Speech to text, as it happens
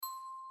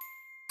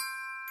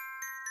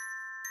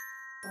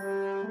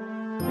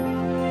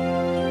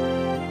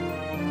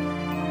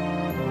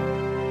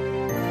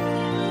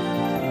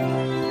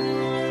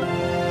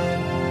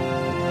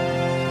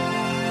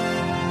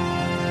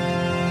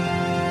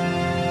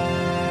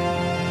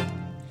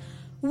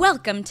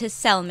Welcome to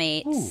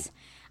Cellmates. Ooh.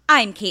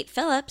 I'm Kate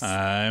Phillips.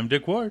 I'm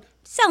Dick Ward.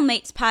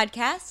 Cellmates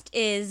podcast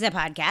is a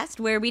podcast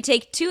where we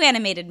take two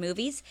animated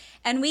movies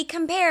and we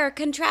compare,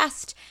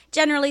 contrast,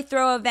 generally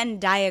throw a Venn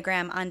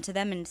diagram onto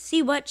them and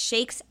see what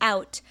shakes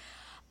out.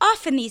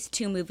 Often these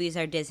two movies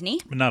are Disney.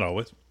 But not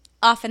always.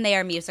 Often they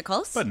are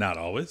musicals. But not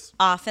always.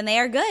 Often they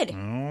are good.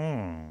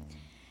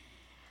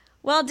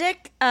 Well,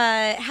 Dick,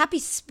 happy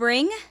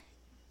spring.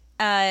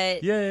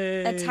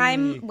 Yay. A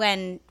time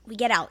when we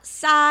get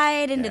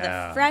outside into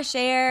the fresh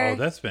air. Oh,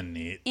 that's been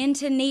neat.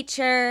 Into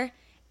nature,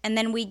 and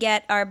then we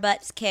get our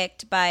butts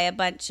kicked by a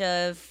bunch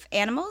of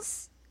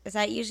animals. Is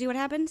that usually what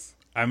happens?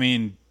 I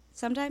mean,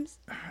 sometimes?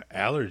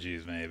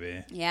 Allergies,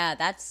 maybe. Yeah,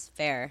 that's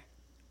fair.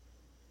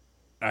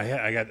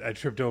 I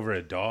tripped over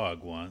a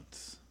dog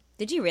once.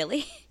 Did you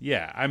really?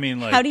 Yeah, I mean,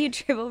 like... How do you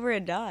trip over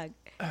a dog?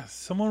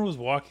 Someone was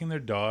walking their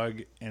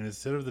dog, and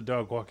instead of the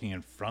dog walking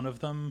in front of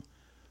them,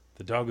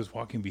 the dog was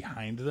walking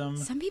behind them.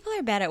 Some people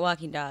are bad at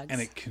walking dogs. And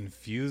it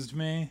confused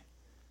me.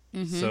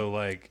 Mm-hmm. So,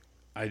 like,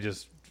 I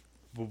just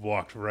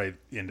walked right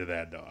into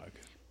that dog.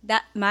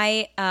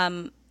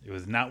 It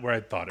was not where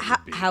I thought it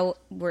would be. How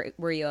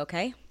were you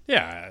okay?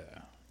 Yeah.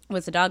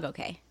 Was the dog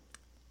okay?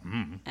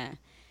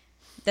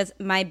 That's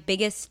my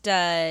biggest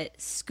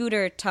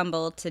scooter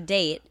tumble to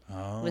date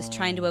was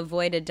trying to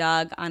avoid a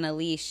dog on a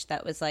leash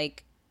that was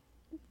like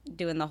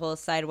doing the whole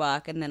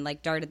sidewalk and then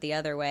like darted the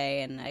other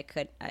way, and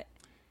it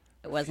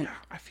wasn't.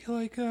 I feel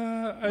like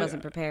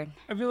wasn't prepared.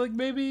 I feel like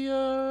maybe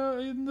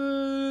in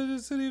the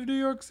city of New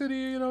York City,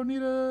 you don't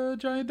need a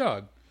giant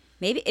dog.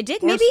 Maybe it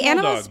did. Or Maybe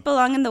animals dog.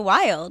 belong in the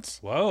wild.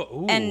 Whoa!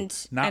 Ooh.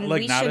 And not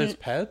as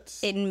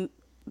pets.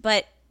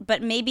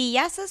 But maybe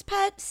yes as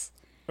pets.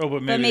 Oh,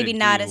 but maybe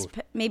not as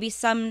maybe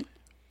some.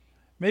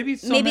 Maybe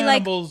some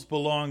animals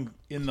belong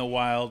in the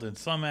wild, and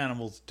some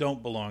animals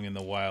don't belong in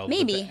the wild.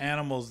 Maybe but the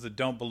animals that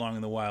don't belong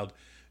in the wild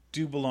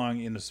do belong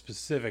in a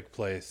specific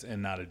place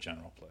and not a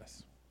general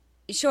place.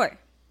 Sure.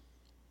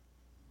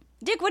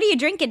 Dick, what are you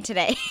drinking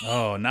today?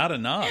 Oh, not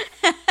enough.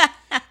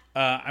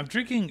 I'm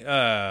drinking,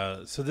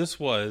 so this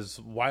was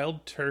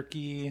wild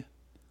turkey,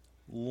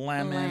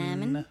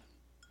 lemon.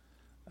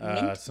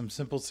 Some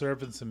simple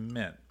syrup, and some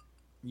mint.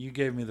 You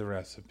gave me the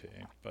recipe.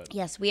 But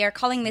yes, we are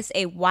calling this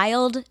a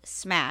wild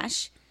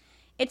smash.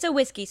 It's a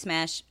whiskey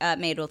smash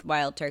made with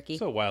wild turkey.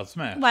 So wild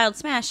smash. Wild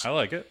smash. I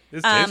like it.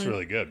 This tastes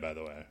really good, by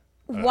the way.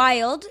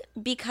 Wild,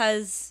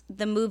 because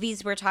the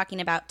movies we're talking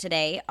about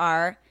today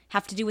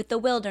have to do with the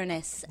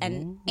wilderness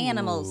and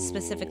animals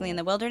specifically in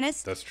the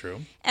wilderness. That's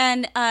true.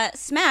 And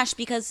Smash,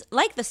 because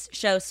like the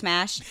show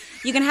Smash,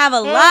 you can have a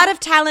lot of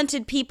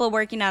talented people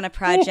working on a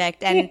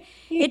project, and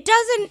it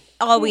doesn't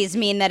always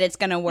mean that it's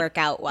going to work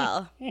out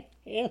well.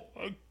 Oh,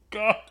 my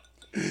God.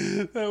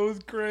 That was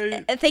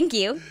great. Thank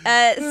you.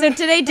 So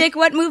today, Dick,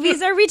 what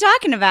movies are we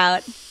talking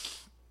about?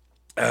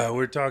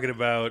 We're talking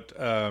about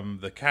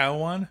the cow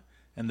one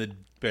and the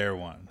bear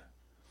one.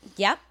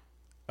 Yep.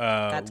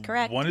 That's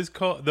correct.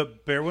 The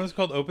bear one is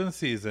called Open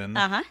Season.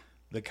 Uh-huh.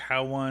 The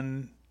cow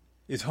one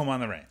is Home on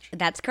the Range.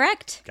 That's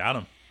correct. Got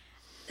him.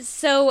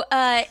 So,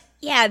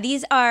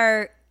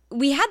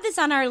 we had this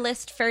on our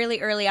list fairly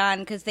early on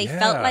because they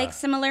felt like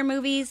similar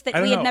movies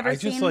that we had never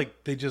seen.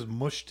 They just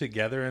mushed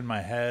together in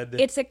my head.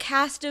 It's a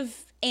cast of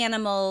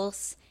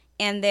animals,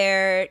 and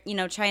they're,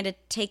 trying to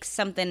take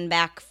something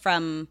back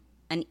from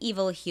an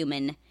evil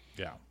human.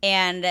 Yeah.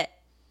 And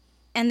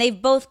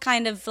they've both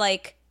kind of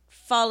like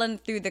fallen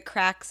through the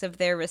cracks of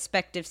their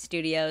respective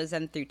studios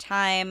and through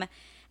time.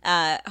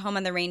 Home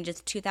on the Range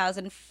is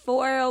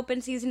 2004,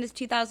 Open Season is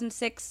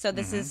 2006, so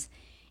this is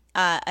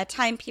a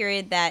time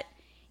period that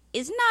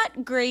is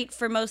not great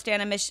for most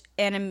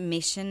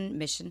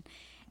animation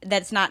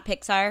that's not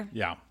Pixar.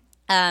 Yeah.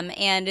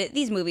 And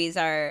these movies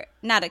are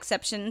not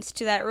exceptions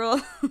to that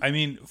rule. I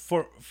mean,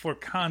 for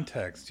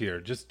context here,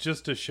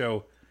 just to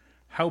show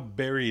how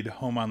buried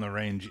Home on the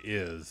Range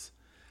is,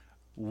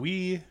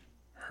 we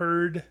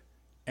heard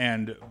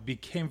and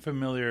became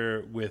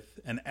familiar with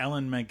an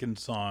Alan Menken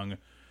song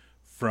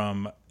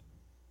from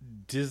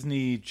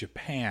Disney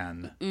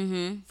Japan,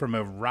 from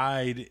a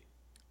ride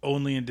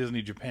only in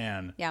Disney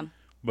Japan,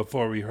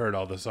 before we heard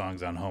all the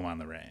songs on Home on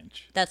the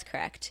Range. That's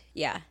correct,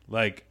 yeah.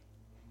 Like,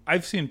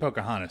 I've seen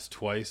Pocahontas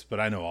twice, but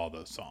I know all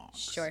those songs.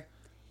 Sure.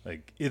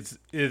 Like, it's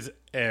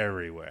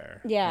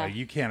everywhere. Yeah. Like,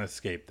 you can't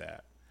escape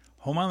that.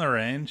 Home on the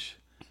Range,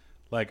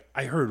 like,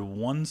 I heard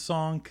one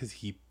song because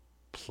he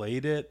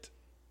played it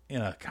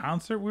in a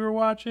concert we were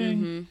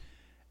watching,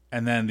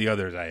 and then the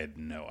others I had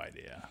no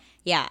idea.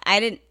 Yeah,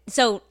 I didn't.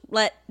 So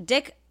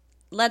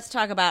let's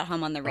talk about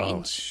Home on the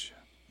Range.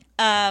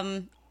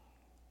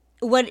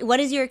 What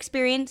is your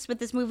experience with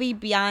this movie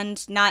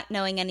beyond not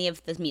knowing any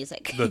of the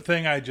music? The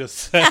thing I just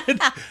said,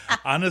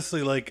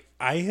 honestly, like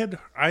I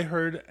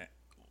heard,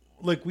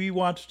 like we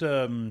watched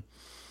some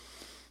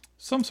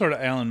sort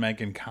of Alan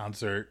Menken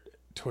concert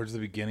towards the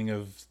beginning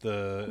of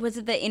the. Was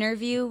it the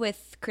interview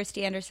with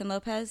Christy Anderson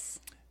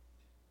Lopez?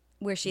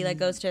 Where she like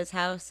goes to his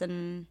house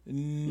and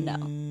no,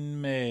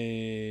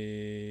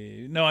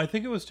 I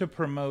think it was to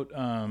promote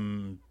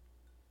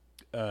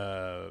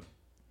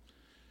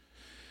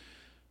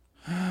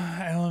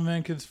Alan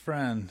Menken's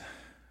friend.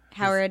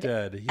 Howard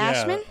Dead.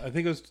 Ashman? Yeah, I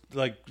think it was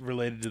like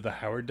related to the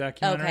Howard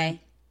documentary.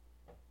 Okay.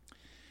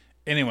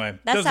 Anyway,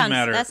 That doesn't sounds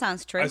matter. that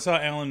sounds true. I saw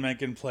Alan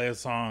Menken play a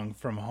song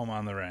from Home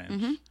on the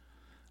Range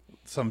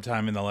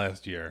sometime in the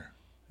last year.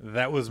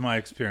 That was my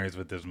experience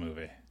with this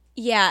movie.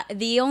 Yeah,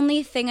 the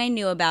only thing I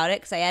knew about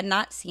it, because I had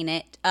not seen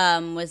it,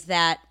 was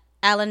that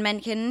Alan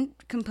Menken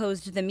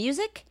composed the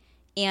music,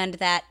 and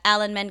that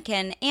Alan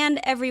Menken and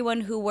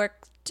everyone who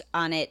worked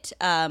on it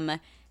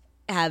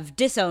have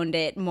disowned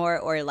it more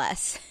or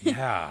less.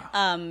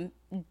 Yeah.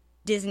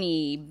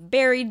 Disney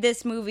buried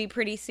this movie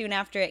pretty soon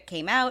after it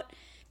came out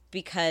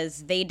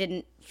because they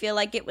didn't feel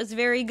like it was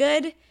very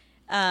good.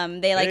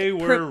 They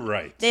were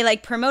right. They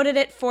promoted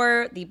it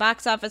for the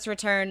box office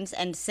returns,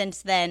 and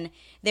since then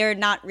they're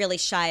not really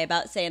shy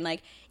about saying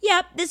like,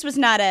 "Yep, this is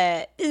not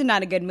a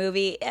good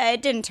movie.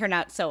 It didn't turn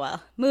out so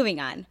well.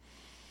 Moving on."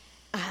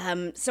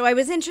 So I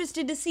was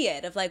interested to see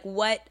it, of like,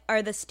 what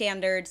are the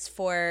standards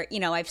for,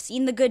 I've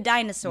seen The Good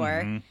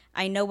Dinosaur. Mm-hmm.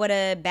 I know what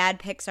a bad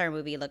Pixar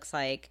movie looks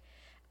like.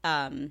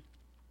 And,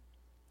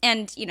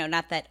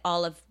 not that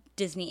all of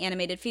Disney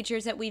animated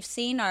features that we've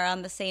seen are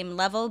on the same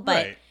level,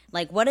 but Right.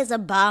 like, what does a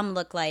bomb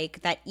look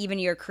like that even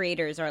your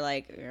creators are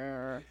like,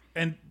 "Ugh."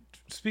 And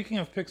speaking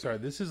of Pixar,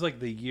 this is like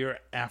the year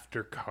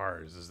after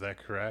Cars. Is that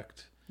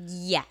correct?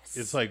 Yes.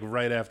 It's like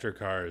right after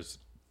Cars,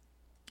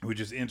 which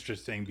is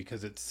interesting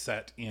because it's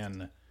set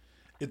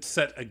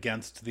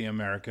against the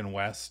American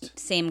West.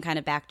 Same kind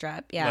of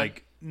backdrop, yeah.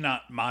 Like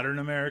not modern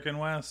American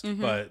West,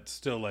 but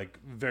still like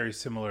very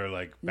similar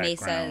like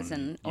background. Mesas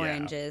and Yeah.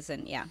 oranges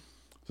and yeah.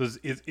 So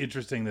it's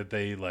interesting that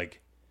they like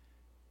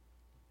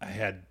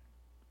had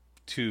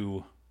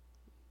two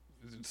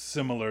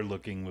similar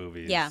looking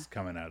movies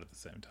coming out at the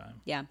same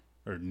time. Yeah.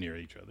 Or near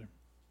each other.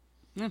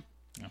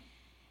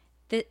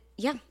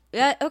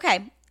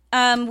 Okay.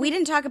 We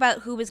didn't talk about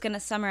who was going to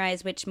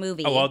summarize which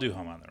movie. Oh, I'll do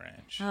Home on the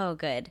Range. Oh,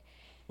 good.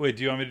 Wait,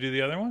 do you want me to do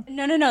the other one?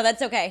 No,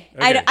 that's okay.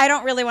 Okay. I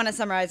don't really want to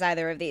summarize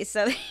either of these,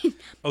 so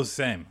Oh,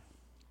 same.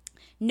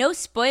 no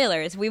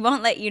spoilers. We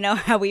won't let you know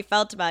how we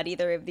felt about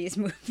either of these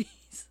movies.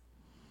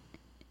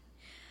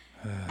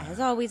 As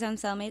always on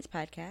Cellmates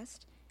Podcast,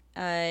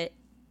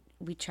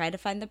 we try to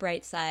find the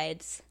bright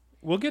sides.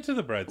 We'll get to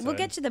the bright side. We'll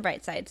get to the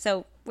bright side.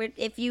 So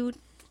if you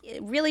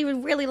really,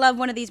 really love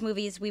one of these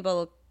movies, we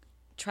will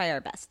try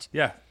our best.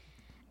 Yeah.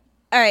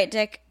 All right,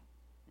 Dick.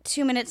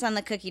 2 minutes on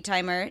the cookie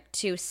timer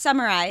to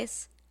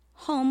summarize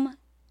Home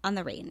on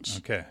the Range.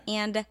 Okay.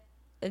 And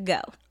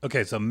go.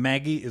 Okay, so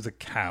Maggie is a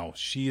cow.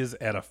 She is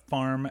at a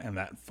farm, and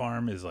that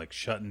farm is like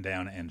shutting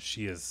down, and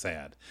she is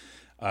sad.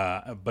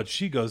 But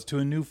she goes to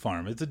a new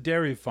farm. It's a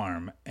dairy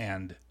farm,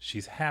 and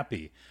she's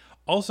happy.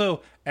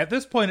 Also, at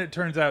this point, it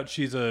turns out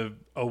she's a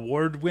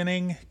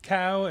award-winning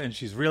cow, and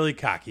she's really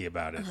cocky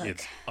about it.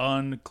 It's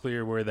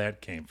unclear where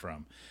that came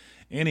from.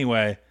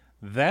 Anyway,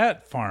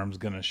 that farm's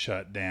going to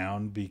shut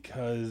down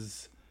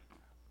because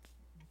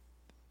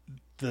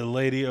the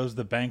lady owes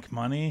the bank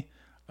money.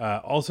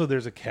 Also,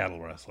 there's a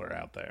cattle rustler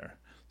out there.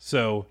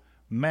 So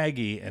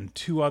Maggie and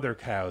two other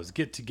cows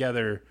get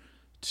together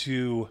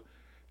to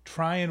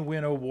try and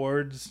win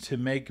awards to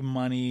make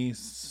money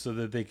so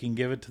that they can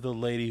give it to the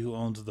lady who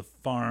owns the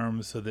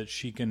farm so that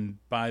she can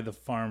buy the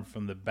farm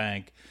from the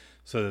bank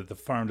so that the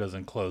farm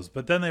doesn't close.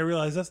 But then they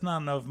realize that's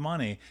not enough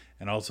money.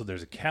 And also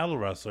there's a cattle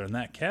rustler, and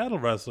that cattle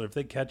rustler, if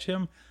they catch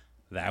him,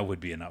 that would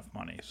be enough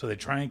money. So they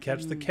try and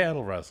catch the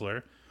cattle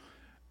rustler,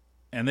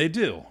 and they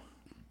do.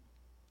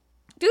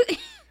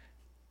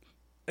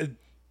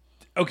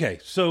 Okay,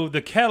 so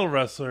the cattle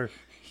rustler,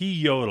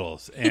 he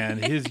yodels,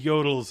 and his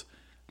yodels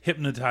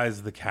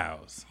hypnotize the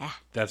cows.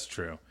 That's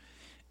true.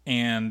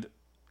 And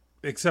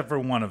except for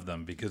one of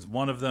them, because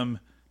one of them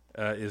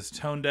is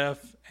tone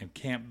deaf and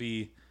can't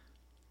be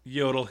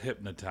yodel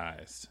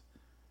hypnotized.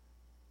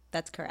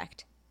 That's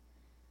correct.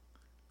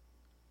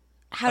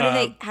 How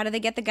do they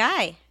get the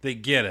guy? They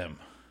get him.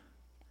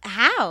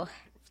 How?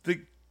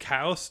 The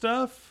cow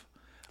stuff?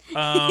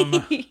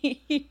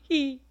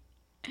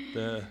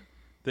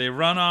 They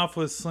run off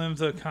with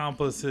Slim's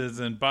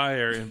accomplices and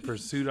Bayer in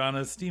pursuit on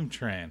a steam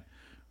train.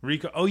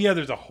 Rico. Oh yeah,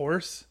 there's a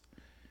horse.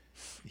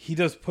 He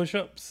does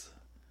push-ups,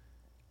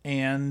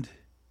 and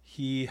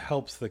he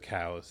helps the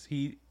cows.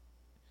 He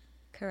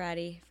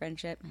Karate,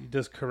 friendship.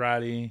 does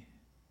karate.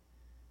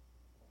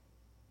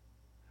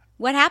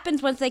 What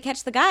happens once they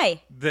catch the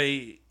guy?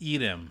 They eat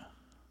him.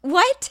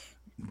 What?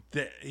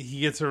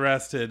 He gets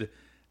arrested,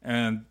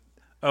 and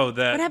What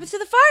happens to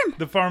the farm?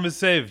 the farm is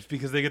saved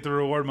because they get the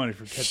reward money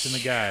for catching the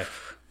guy.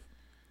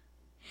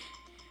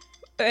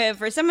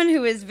 For someone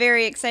who is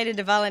very excited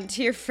to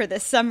volunteer for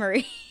this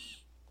summary.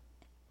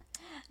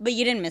 But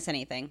you didn't miss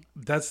anything.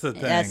 That's the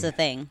thing. That's the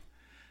thing.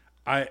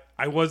 I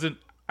wasn't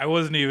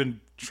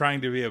even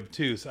trying to be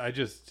obtuse.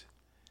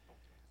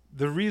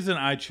 The reason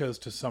I chose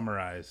to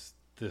summarize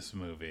this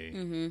movie.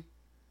 Mm-hmm.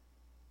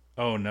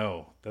 Oh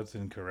no, that's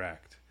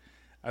incorrect.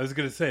 I was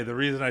going to say the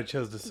reason I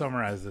chose to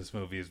summarize this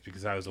movie is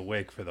because I was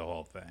awake for the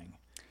whole thing.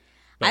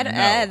 But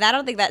I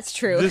don't think that's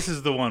true. This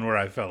is the one where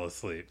I fell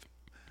asleep.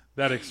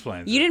 That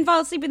explains You it. didn't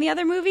fall asleep in the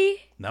other movie?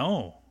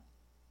 No.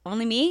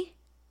 Only me?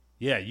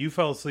 Yeah, you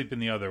fell asleep in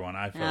the other one.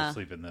 I fell Oh.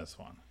 asleep in this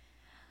one.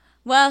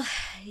 Well,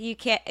 you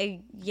can't.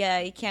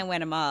 You can't win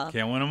them all.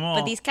 Can't win them all.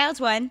 But these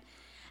cows won.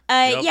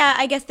 Yep. Yeah,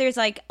 I guess there's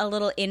like a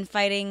little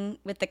infighting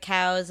with the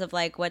cows of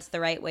like what's the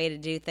right way to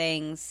do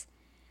things.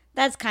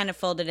 That's kind of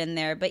folded in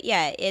there, but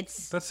yeah,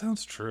 it's That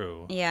sounds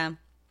true. yeah.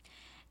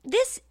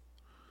 This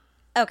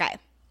okay.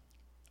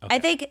 I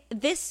think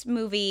this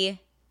movie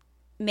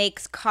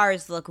makes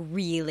Cars look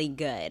really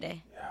good.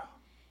 Yeah.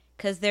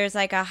 Because there's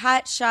like a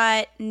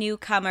hotshot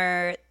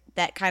newcomer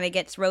that kind of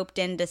gets roped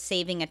into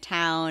saving a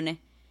town,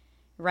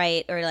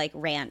 right? Or like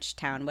ranch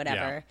town,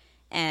 whatever.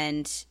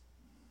 And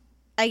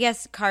I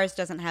guess Cars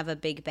doesn't have a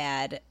big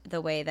bad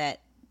the way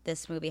that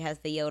this movie has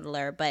the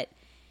yodeler, but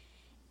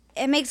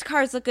it makes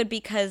Cars look good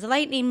because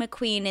Lightning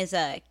McQueen is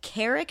a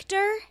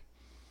character,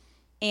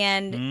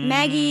 and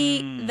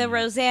Maggie the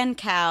Roseanne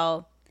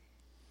cow.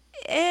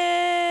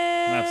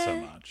 Not so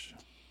much.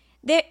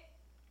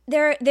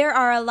 There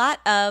are a lot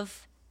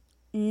of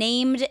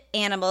named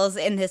animals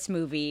in this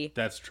movie.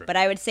 That's true. But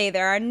I would say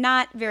there are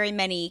not very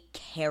many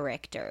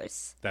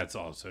characters. That's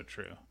also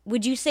true.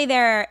 Would you say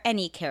there are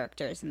any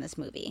characters in this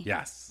movie?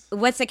 Yes.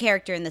 What's a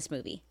character in this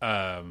movie?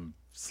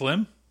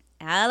 Slim,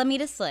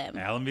 Alameda Slim.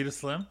 Alameda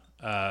Slim,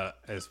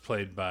 is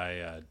played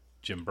by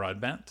Jim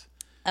Broadbent.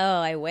 Oh,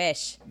 I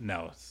wish.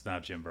 No, it's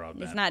not Jim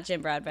Broadbent. It's not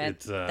Jim Broadbent.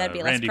 It's That'd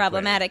be Randy less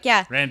problematic. Quaid.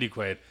 Yeah. Randy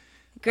Quaid.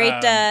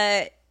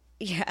 Great.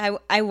 Yeah,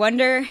 I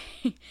wonder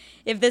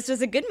if this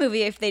was a good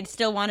movie, if they'd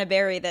still want to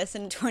bury this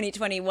in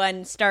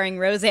 2021, starring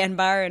Roseanne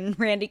Barr and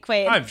Randy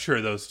Quaid. I'm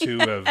sure those two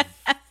have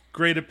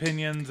great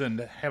opinions and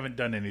haven't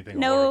done anything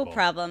No horrible.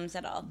 problems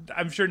at all.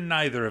 I'm sure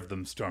neither of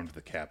them stormed the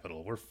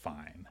Capitol. We're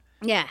fine.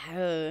 Yeah.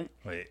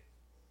 Wait.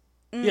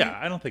 Yeah,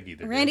 I don't think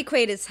either. Randy did.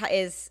 Quaid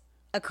is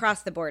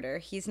across the border.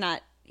 He's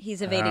not.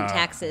 He's evading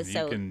taxes, you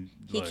so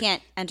he look.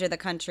 can't enter the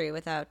country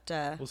without.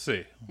 We'll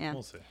see. Yeah.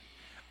 We'll see.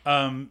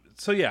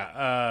 So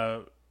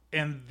yeah,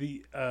 and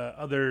the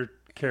other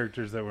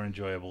characters that were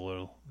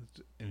enjoyable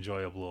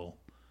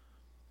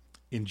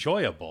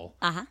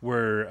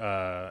were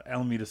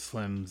Alameda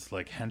Slim's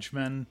like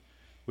henchmen,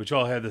 which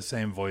all had the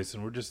same voice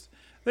and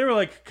they were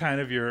like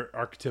kind of your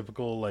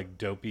archetypical like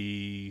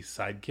dopey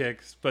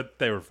sidekicks, but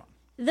they were fun.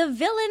 The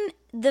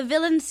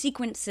villain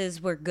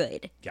sequences were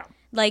good. Yeah.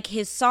 Like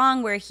his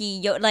song where he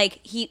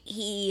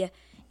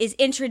is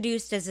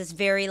introduced as this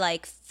very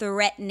like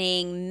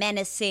threatening,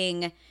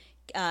 menacing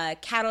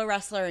cattle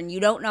rustler, and you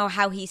don't know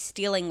how he's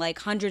stealing like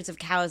hundreds of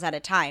cows at a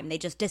time. They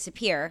just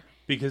disappear.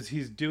 Because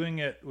he's doing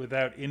it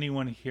without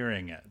anyone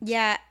hearing it.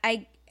 Yeah,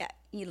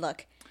 you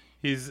look.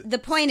 He's The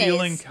point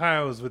stealing is-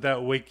 cows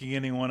without waking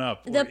anyone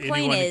up. The or point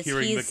anyone is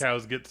hearing the he's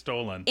cows get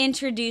stolen.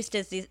 Introduced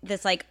as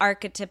this like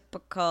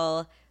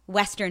archetypical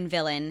Western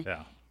villain.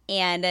 Yeah.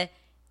 And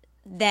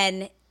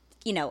then,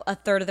 a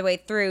third of the way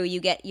through,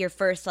 you get your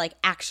first like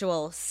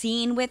actual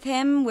scene with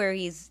him where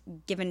he's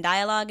given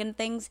dialogue and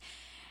things.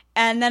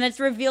 And then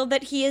it's revealed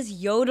that he is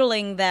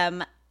yodeling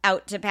them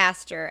out to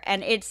pasture.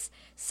 And it's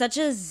such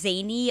a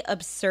zany,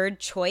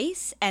 absurd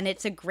choice. And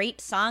it's a great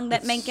song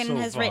that Menken So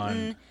has fun.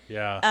 written.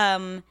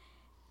 Yeah.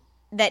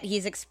 That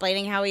he's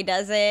explaining how he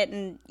does it,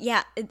 and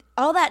yeah,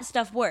 all that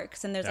stuff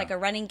works. And there's Yeah. like a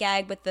running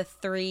gag with the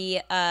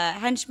three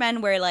henchmen,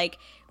 where like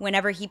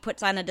whenever he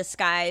puts on a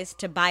disguise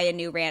to buy a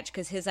new ranch,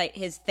 because his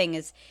thing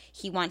is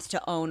he wants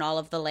to own all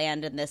of the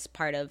land in this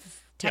part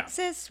of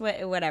Texas,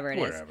 whatever it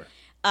is. Whatever.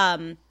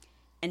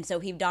 And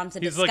so he dons a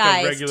He's disguise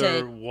like a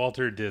regular to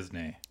Walter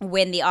Disney.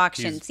 win the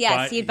auctions.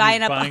 He's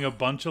buying buying a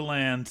bunch of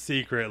land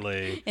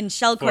secretly in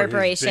shell for his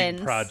corporations.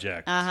 big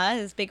project.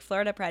 His big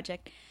Florida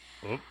project.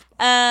 Oop.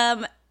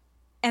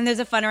 And there's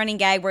a fun running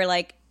gag where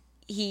like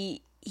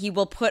he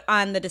will put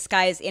on the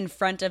disguise in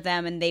front of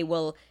them and they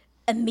will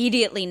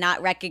immediately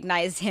not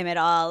recognize him at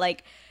all.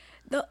 Like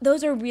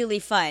those are really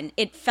fun.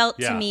 It felt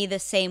to Yeah. me the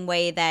same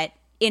way that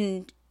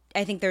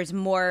I think there's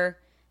more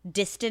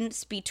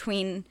distance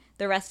between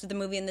the rest of the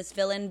movie and this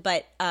villain,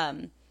 but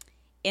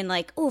in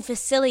like,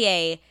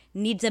 Facilier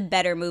needs a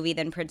better movie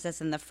than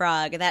Princess and the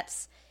Frog.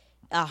 That's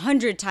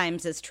 100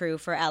 times as true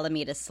for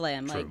Alameda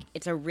Slim. True. Like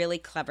it's a really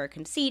clever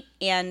conceit,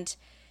 and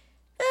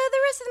the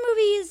rest of the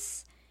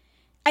movies,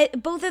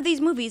 both of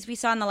these movies we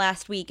saw in the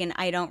last week, and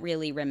I don't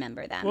really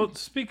remember them. Well,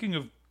 speaking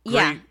of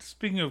Yeah.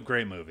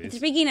 great movies,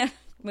 Speaking of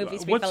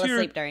movies we fell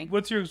asleep during,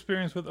 what's your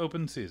experience with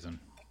Open Season?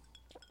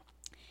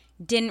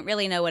 didn't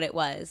really know what it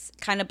was.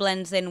 Kind of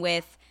blends in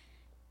with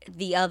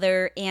the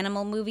other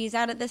animal movies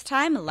out at this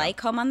time, like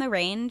Home on the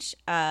Range.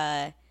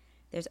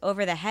 There's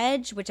Over the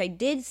Hedge, which I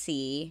did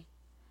see.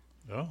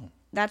 Oh.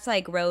 That's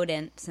like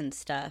rodents and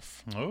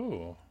stuff.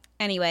 Oh.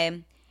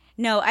 Anyway,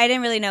 no, I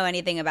didn't really know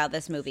anything about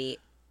this movie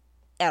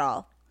at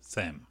all.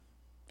 Same.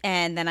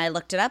 And then I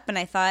looked it up and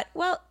I thought,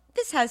 well,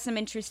 this has some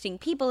interesting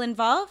people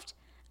involved.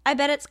 I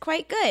bet it's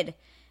quite good.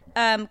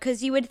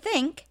 Because you would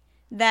think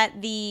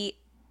that the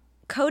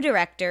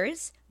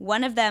co-directors,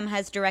 one of them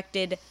has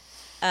directed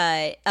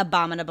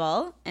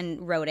Abominable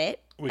and wrote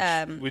it.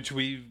 Which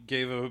we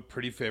gave a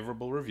pretty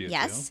favorable review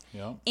Yes. to.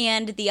 Yeah.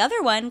 And the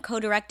other one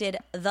co-directed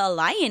The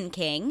Lion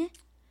King.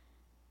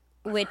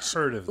 which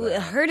heard of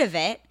that. heard of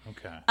it.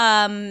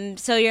 Okay.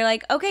 So you're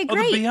like, okay, Oh,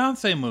 great. the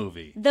Beyonce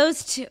movie.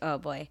 Those two, oh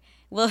boy,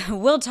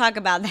 we'll talk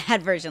about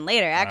that version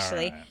later,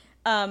 actually.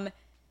 All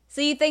So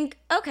you think,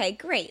 okay,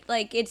 great.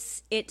 Like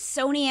it's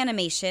Sony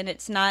Animation.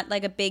 It's not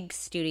like a big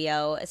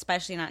studio,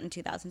 especially not in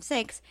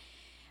 2006.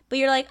 But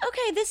you're like,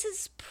 okay, this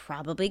is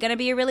probably going to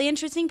be a really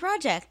interesting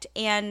project,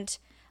 and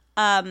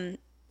I'm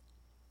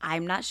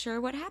not sure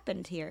what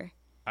happened here.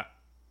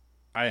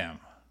 I am.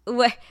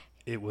 What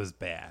It was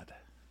bad.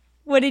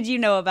 did you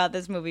know about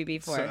this movie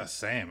before?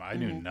 Same. I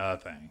knew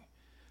nothing.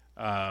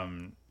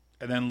 And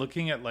then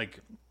looking at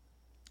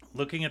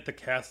the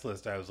cast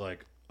list, I was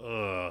like,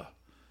 ugh.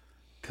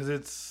 Because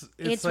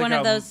it's like one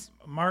of those.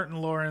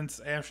 Martin Lawrence,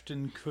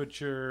 Ashton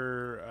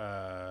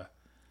Kutcher.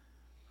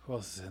 Who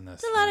else is in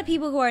this? There's a lot of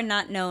people who are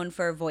not known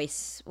for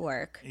voice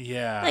work.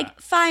 Yeah. Like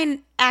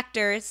fine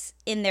actors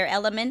in their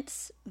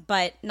elements,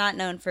 but not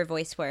known for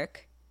voice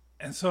work.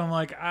 And so I'm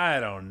like, I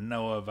don't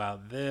know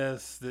about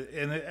this.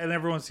 And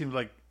everyone seemed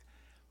like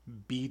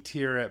B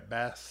tier at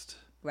best.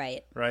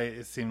 Right. Right?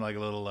 It seemed like a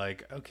little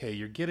like, okay,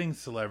 you're getting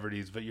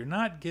celebrities, but you're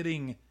not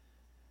getting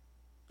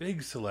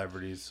big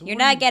celebrities. So You're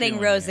what are not you getting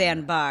doing Roseanne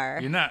here? Barr.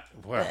 You're not,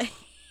 well.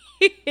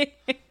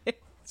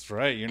 That's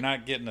right. You're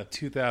not getting a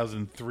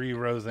 2003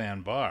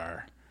 Roseanne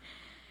Barr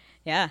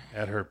Yeah.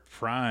 at her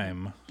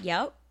prime.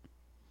 Yep.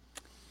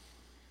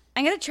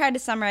 I'm going to try to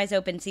summarize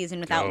open season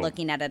without Go.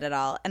 looking at it at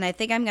all. And I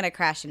think I'm going to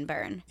crash and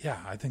burn. Yeah,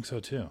 I think so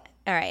too.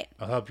 All right.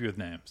 I'll help you with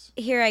names.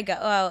 Here I go.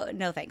 Oh,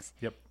 no thanks.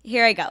 Yep.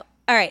 Here I go.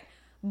 All right.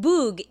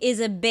 Boog is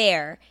a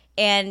bear,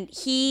 and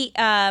he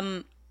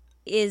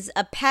is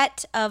a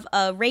pet of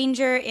a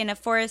ranger in a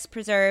forest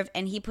preserve,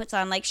 and he puts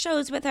on like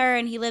shows with her,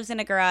 and he lives in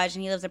a garage,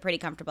 and he lives a pretty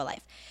comfortable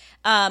life.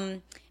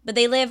 But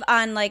they live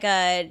on like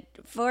a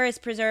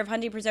forest preserve,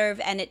 hunting preserve,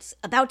 and it's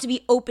about to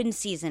be open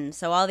season,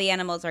 so all the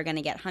animals are going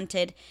to get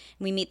hunted.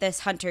 We meet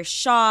this hunter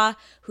Shaw,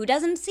 who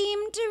doesn't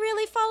seem to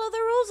really follow the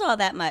rules all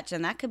that much,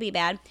 and that could be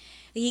bad.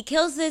 He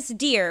kills this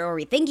deer, or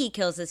we think he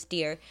kills this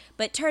deer,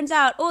 but turns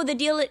out, oh, the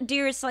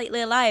deer is slightly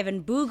alive,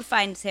 and Boog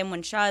finds him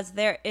when Shaw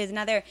is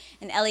not there,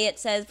 and Elliot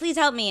says, please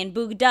help me, and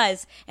Boog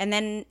does, and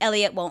then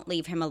Elliot won't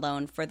leave him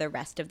alone for the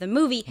rest of the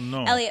movie.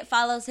 No. Elliot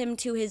follows him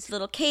to his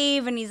little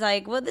cave, and he's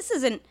like, well, this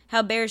isn't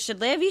how bears should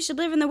live. You should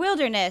live in the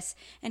wilderness.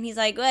 And he's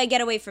like, well,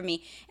 get away from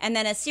me. And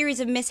then a series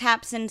of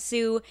mishaps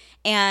ensue,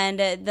 and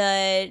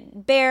the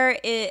bear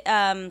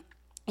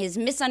is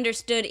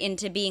misunderstood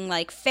into being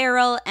like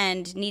feral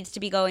and needs to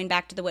be going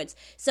back to the woods.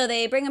 So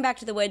they bring him back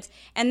to the woods,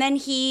 and then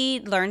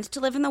he learns to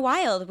live in the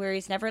wild where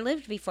he's never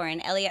lived before.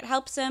 And Elliot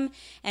helps him,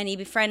 and he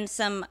befriends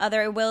some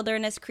other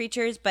wilderness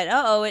creatures. But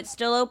it's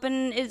still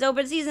open. It's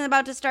open season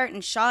about to start,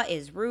 and Shaw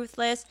is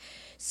ruthless.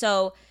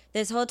 So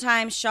this whole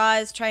time, Shaw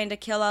is trying to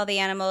kill all the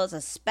animals,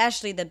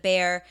 especially the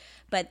bear.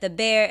 But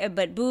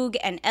Boog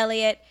and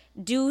Elliot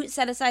do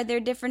set aside their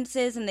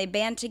differences, and they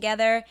band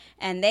together,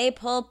 and they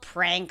pull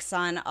pranks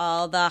on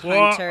all the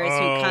hunters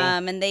who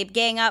come, and they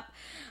gang up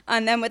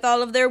on them with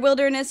all of their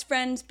wilderness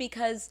friends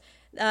because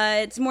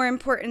it's more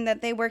important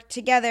that they work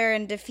together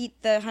and defeat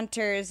the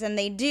hunters, and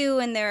they do,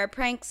 and there are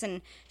pranks,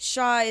 and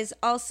Shaw is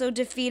also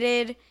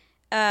defeated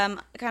kind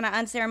of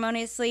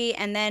unceremoniously,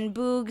 and then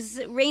Boog's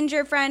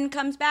ranger friend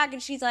comes back,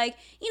 and she's like,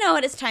 you know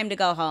what, it's time to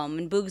go home.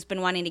 And Boog's been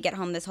wanting to get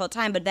home this whole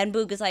time, but then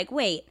Boog is like,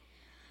 wait,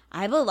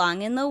 I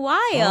belong in the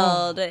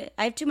wild. I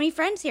have too many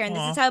friends here, and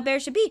this is how a bear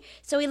should be.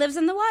 So he lives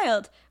in the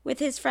wild with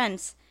his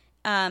friends.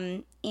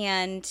 And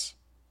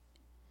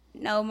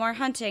no more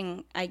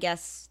hunting, I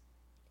guess,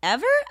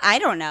 ever? I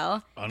don't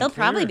know. Unclear. They'll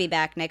probably be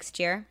back next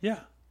year. Yeah.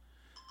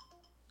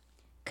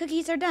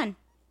 Cookies are done.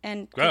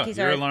 And Wow, cookies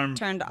your are alarm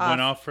turned off. went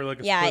off for like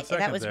a split second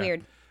that was there.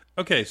 weird.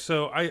 Okay,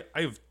 so I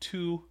have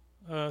two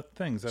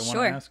things I want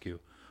Sure. to ask you.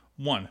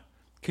 One,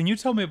 can you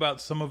tell me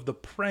about some of the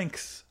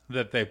pranks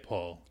that they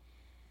pull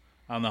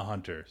on the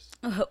hunters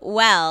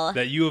Well,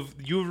 that you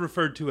have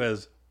referred to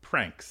as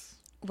pranks?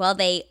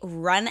 they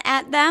run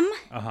at them,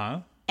 Uh-huh.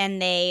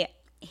 and they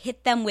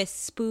hit them with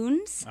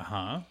spoons,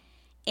 Uh-huh.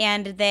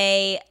 and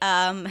they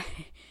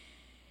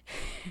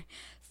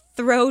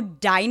throw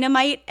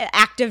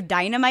active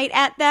dynamite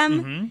at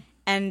them,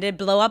 and they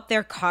blow up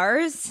their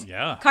cars.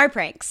 Yeah. Car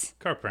pranks.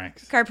 Car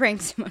pranks. Car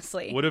pranks,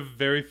 mostly. What a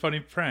very funny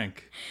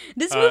prank.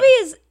 This movie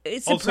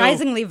is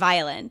surprisingly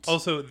violent.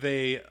 Also,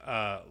 they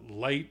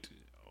light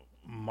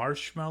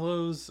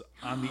marshmallows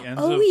on the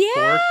ends Oh, of yeah.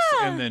 forks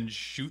and then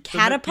shoot them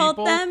at Catapult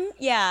people. them.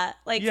 Yeah,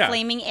 like Yeah.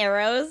 flaming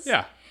arrows.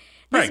 Yeah.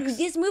 Pranks.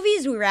 This movie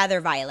is rather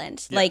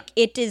violent. Yeah. Like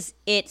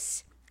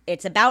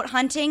it's about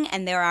hunting,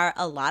 and there are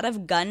a lot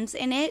of guns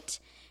in it,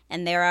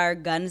 and there are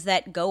guns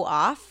that go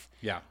off.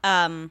 Yeah.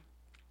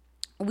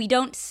 We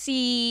don't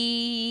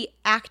see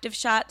active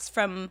shots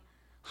from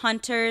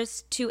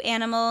hunters to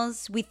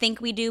animals. We think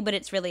we do, but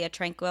it's really a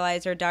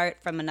tranquilizer dart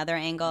from another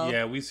angle.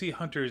 Yeah, we see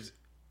hunters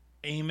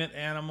aim at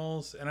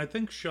animals, and I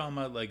think Shaw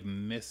might like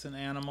miss an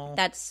animal.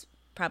 That's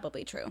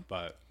probably true.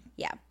 But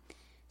Yeah.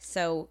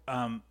 So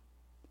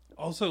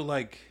also,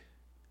 like,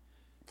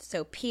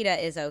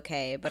 PETA is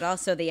okay, but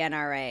also the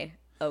NRA.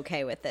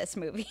 okay with this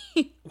movie.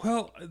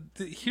 Well,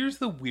 here's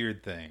the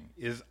weird thing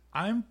is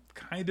I'm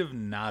kind of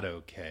not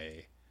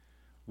okay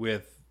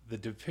with the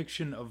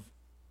depiction of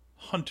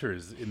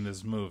hunters in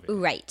this movie.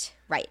 Right.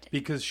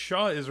 Because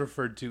Shaw is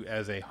referred to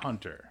as a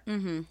hunter.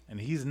 Mm-hmm.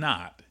 And he's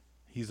not.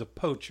 He's a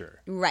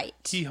poacher. Right.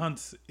 He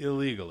hunts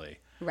illegally.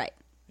 Right.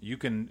 You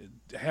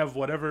can have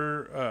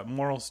whatever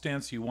moral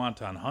stance you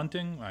want on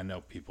hunting. I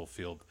know people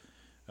feel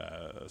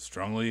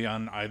strongly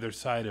on either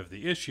side of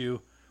the issue,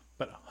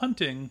 but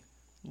hunting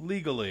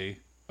legally,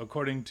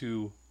 according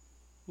to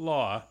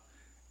law,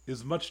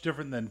 is much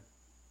different than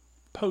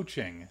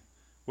poaching,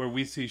 where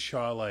we see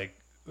Shaw like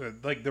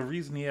the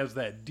reason he has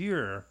that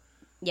deer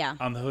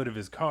on the hood of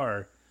his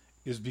car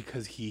is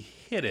because he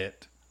hit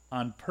it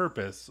on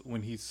purpose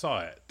when he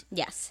saw it.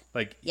 Yes.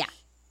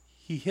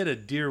 He hit a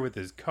deer with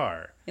his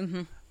car.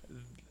 Mm-hmm.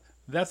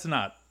 That's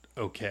not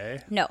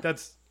okay. No.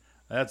 That's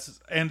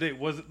and it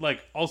was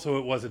like also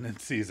it wasn't in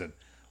season.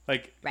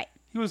 Like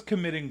he was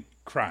committing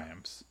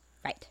crimes.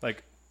 Right.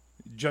 Like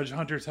judge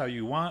hunters how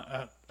you want.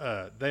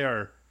 They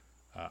are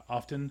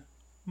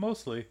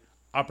mostly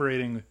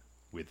operating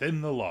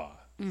within the law.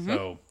 Mm-hmm.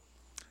 So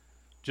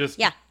just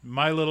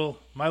my little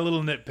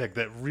nitpick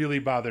that really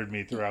bothered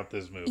me throughout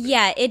this movie.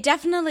 Yeah, it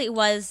definitely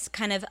was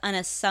kind of an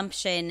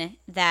assumption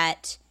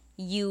that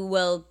you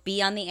will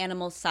be on the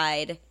animal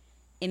side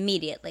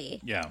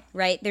immediately. Yeah.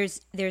 Right?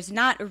 There's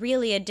not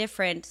really a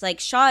difference. Like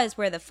Shaw is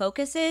where the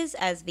focus is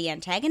as the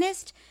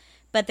antagonist,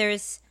 but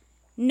there's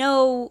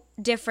no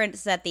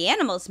difference that the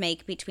animals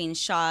make between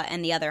Shaw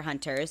and the other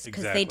hunters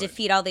because they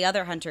defeat all the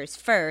other hunters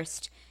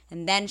first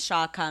and then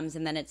Shaw comes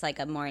and then it's like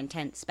a more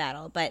intense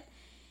battle. But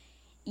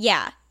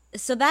yeah,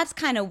 so that's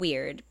kind of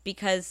weird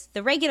because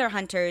the regular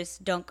hunters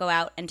don't go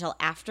out until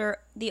after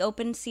the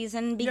open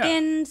season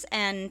begins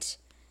and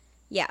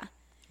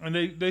And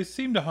they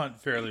seem to hunt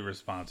fairly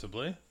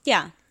responsibly.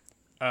 Yeah.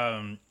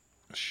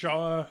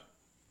 Shaw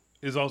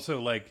is also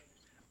like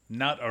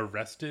not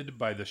arrested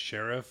by the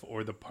sheriff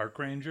or the park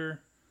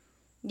ranger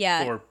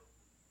for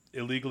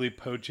illegally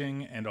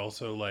poaching and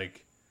also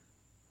like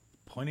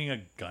pointing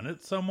a gun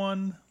at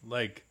someone.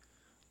 Like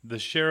the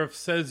sheriff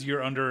says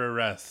you're under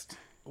arrest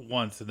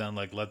once and then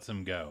like lets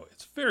him go.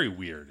 It's very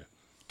weird.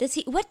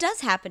 What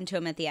does happen to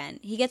him at the end?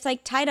 He gets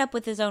like tied up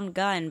with his own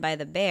gun by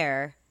the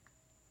bear.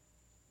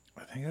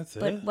 I think that's it.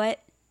 But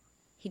what?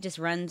 He just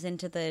runs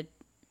into the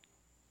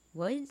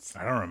woods?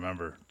 I don't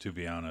remember, to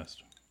be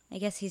honest. I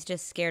guess he's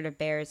just scared of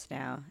bears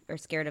now, or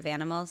scared of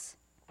animals.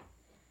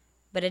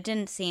 But it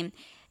didn't seem...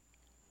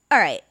 All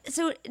right,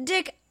 so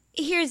Dick,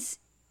 here's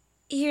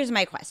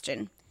my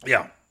question.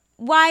 Yeah.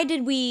 Why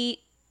did we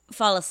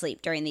fall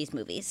asleep during these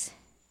movies?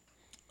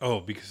 Oh,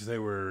 because they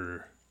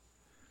were...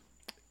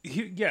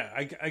 Yeah,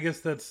 I guess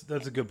that's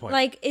a good point.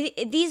 Like,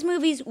 these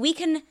movies, we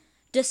can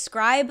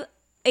describe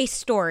a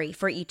story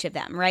for each of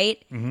them,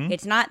 right? Mm-hmm.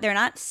 They're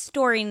not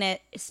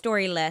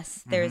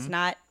storyless. There's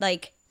not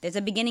like there's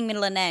a beginning,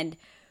 middle, and end.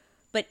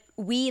 But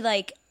we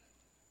like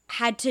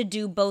had to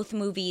do both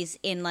movies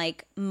in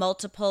like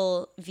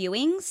multiple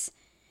viewings.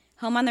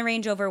 Home on the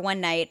Range over one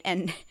night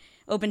and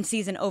open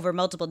season over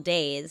multiple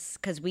days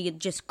because we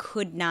just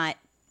could not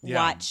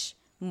watch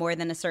more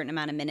than a certain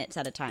amount of minutes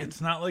at a time.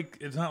 It's not like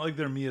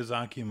their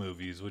Miyazaki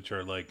movies, which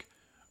are like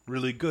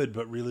really good,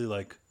 but really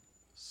like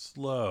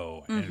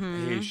slow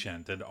and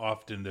patient, and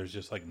often there's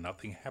just like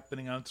nothing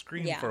happening on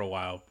screen for a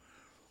while.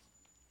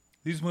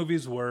 These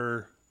movies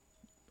were,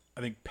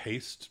 I think,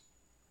 paced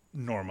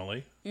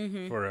normally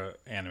for an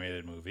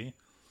animated movie.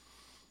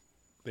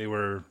 They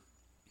were,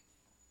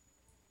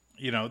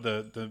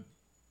 the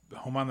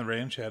Home on the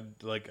Range had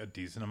like a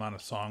decent amount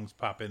of songs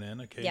popping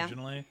in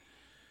occasionally. Yeah.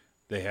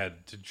 They had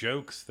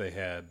jokes, they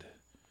had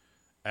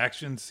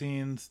action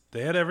scenes,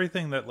 they had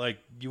everything that like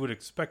you would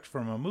expect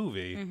from a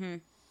movie. Mm-hmm.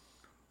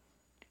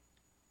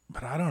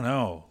 But I don't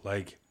know.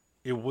 Like,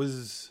 they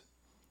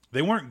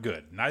weren't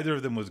good. Neither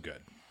of them was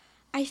good.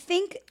 I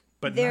think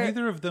But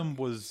neither of them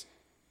was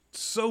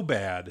so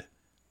bad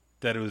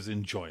that it was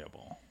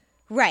enjoyable.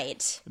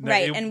 Right.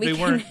 And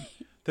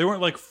they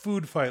weren't like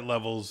food fight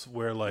levels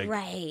where like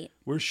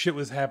where shit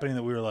was happening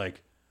that we were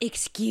like,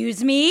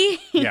 excuse me?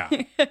 Yeah.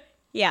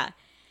 Yeah.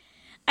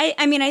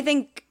 I mean, I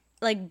think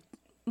like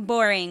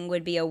boring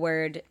would be a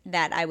word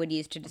that I would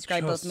use to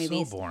describe both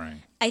movies. So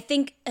boring. I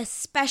think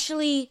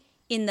especially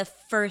in the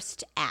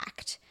first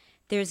act.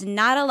 There's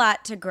not a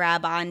lot to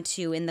grab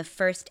onto in the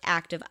first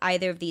act of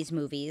either of these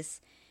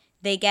movies.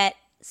 They get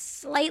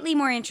slightly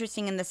more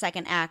interesting in the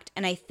second act,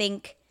 and I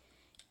think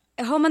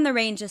Home on the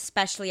Range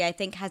especially, I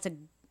think, has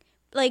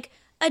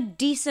a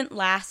decent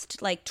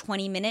last,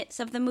 20 minutes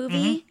of the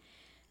movie.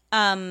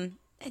 Mm-hmm.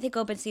 I think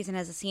Open Season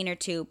has a scene or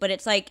two, but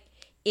it's like,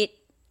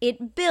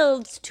 it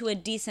builds to a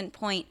decent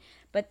point,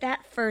 but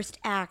that first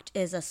act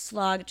is a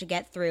slog to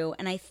get through,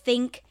 and I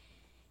think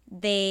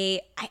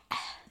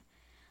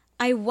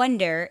I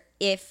wonder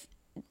if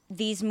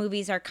these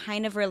movies are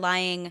kind of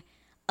relying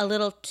a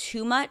little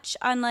too much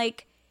on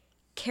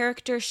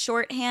character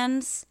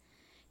shorthands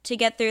to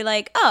get through,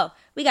 like, oh,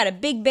 we got a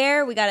big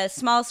bear, we got a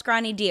small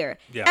scrawny deer.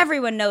 Yeah.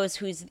 Everyone knows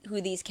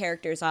who these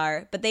characters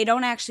are, but they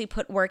don't actually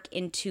put work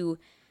into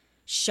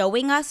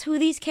showing us who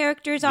these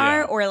characters are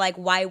Yeah. or like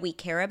why we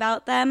care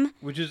about them.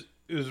 It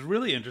was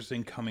really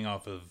interesting coming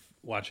off of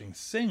watching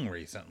Sing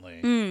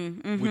recently,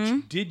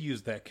 which did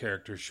use that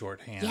character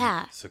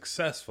shorthand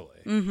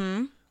successfully.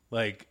 Mm-hmm.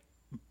 Like,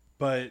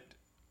 but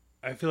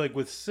I feel like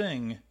with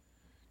Sing,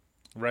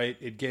 right,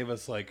 it gave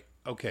us like,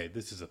 okay,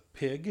 this is a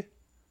pig.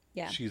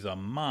 Yeah. She's a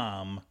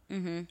mom,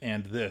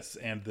 and this,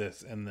 and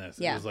this, and this.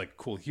 Yeah. It was like,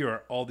 cool, here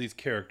are all these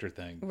character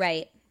things.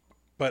 Right.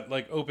 But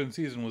like open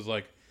season was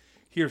like,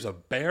 here's a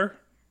bear.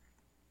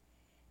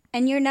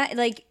 And you're not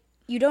like,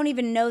 you don't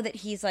even know that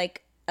he's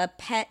like a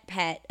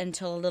pet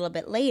until a little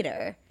bit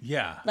later.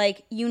 Yeah.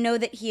 Like, you know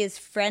that he is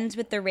friends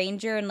with the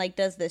ranger and like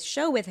does this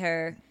show with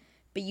her,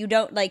 but you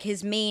don't like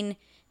his main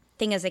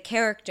thing as a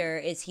character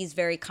is he's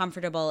very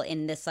comfortable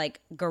in this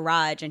like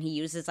garage and he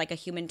uses like a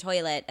human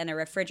toilet and a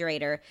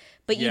refrigerator,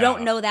 but you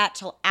don't know that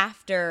till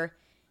after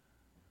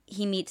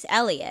he meets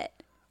Elliot,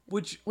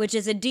 which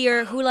is a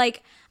deer who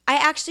like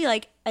I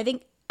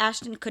think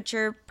Ashton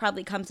Kutcher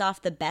probably comes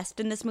off the best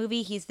in this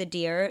movie. He's the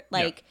deer,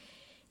 like,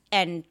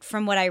 and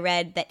from what I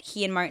read, that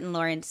he and Martin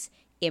Lawrence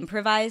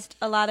improvised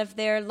a lot of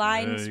their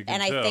lines,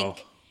 and I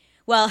think,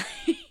 well,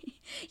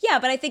 yeah,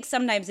 but I think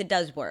sometimes it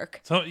does work.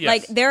 So, yes.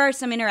 Like, there are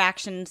some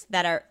interactions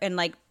that are, and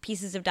like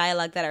pieces of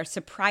dialogue that are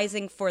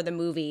surprising for the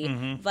movie.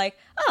 Like,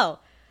 oh,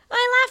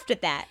 I laughed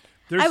at that.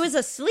 I was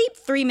asleep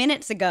 3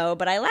 minutes ago,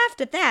 but I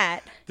laughed at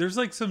that. There's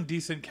like some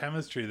decent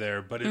chemistry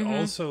there, but it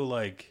also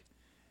like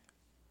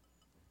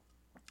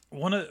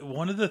one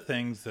of the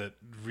things that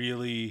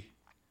really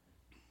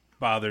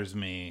bothers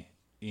me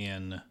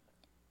in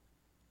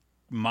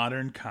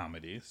modern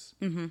comedies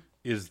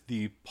is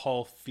the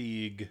Paul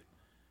Feig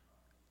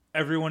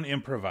everyone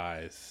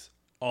improvise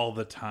all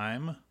the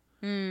time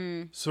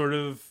sort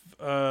of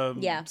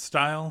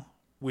style,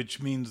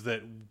 which means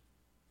that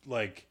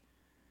like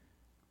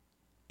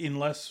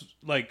unless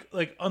like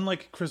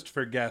unlike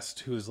Christopher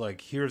Guest, who's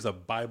like, here's a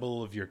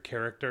Bible of your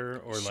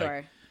character, or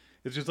like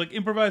it's just like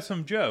improvise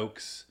some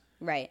jokes,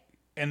 right?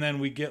 And then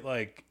we get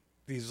like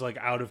these like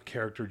out of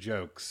character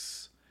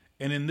jokes.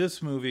 And in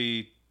this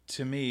movie,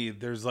 to me,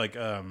 there's like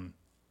and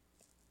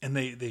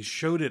they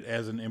showed it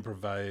as an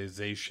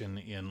improvisation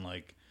in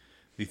like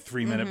the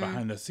 3-minute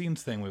behind the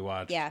scenes thing we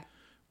watched,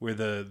 where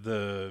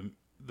the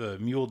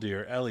mule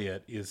deer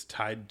Elliot is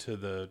tied to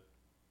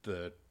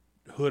the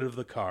hood of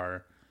the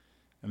car.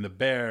 And the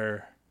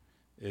bear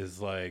is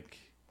like,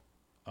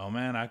 oh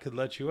man, I could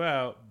let you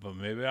out, but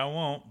maybe I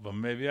won't, but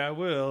maybe I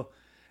will.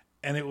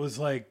 And it was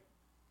like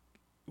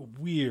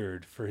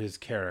weird for his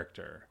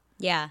character.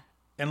 Yeah.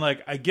 And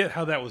like, I get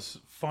how that was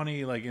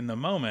funny, like in the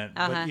moment,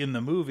 but in the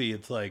movie,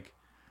 it's like,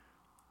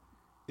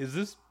 is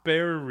this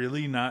bear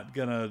really not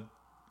gonna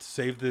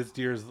save this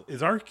deer's?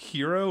 Is our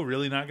hero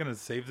really not gonna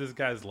save this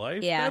guy's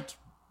life? Yeah. That's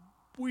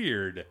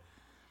weird.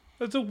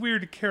 That's a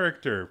weird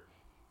character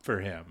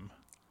for him.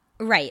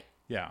 Right.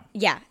 Yeah.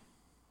 Yeah.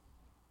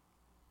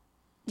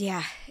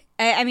 Yeah.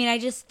 I mean, I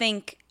just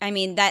think,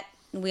 that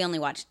we only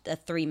watched a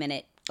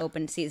 3-minute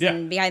open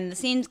season behind the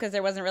scenes because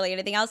there wasn't really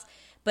anything else.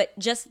 But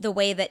just the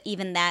way that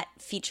even that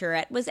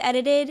featurette was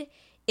edited,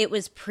 it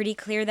was pretty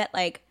clear that,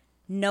 like,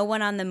 no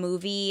one on the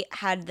movie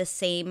had the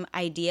same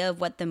idea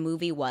of what the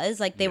movie was.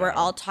 Like, they were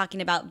all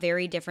talking about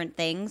very different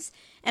things.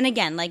 And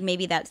again, like,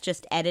 maybe that's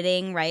just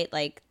editing, right?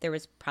 Like, there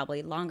was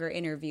probably longer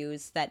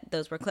interviews that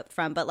those were clipped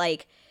from. But,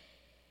 like,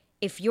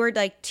 if your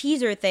like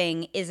teaser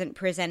thing isn't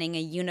presenting a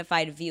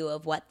unified view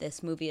of what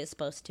this movie is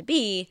supposed to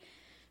be,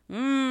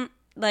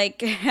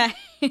 like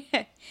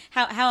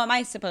how am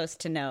I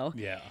supposed to know?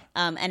 Yeah.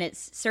 And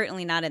it's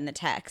certainly not in the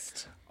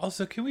text.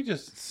 Also, can we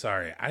just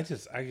I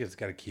just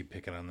got to keep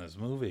picking on this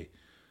movie.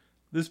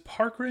 This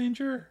park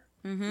ranger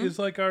is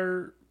like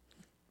we're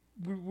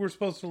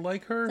supposed to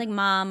like her. It's like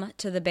mom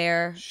to the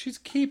bear. She's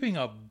keeping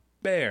a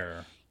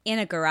bear in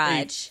a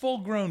garage. A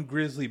full-grown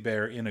grizzly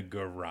bear in a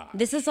garage.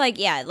 This is like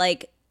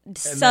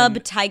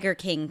Tiger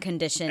King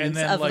conditions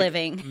of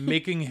living.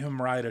 Making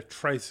him ride a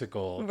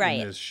tricycle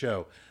in this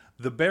show.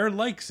 The bear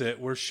likes it.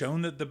 We're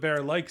shown that the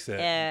bear likes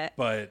it,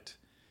 but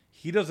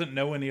he doesn't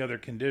know any other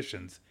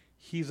conditions.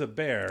 He's a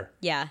bear.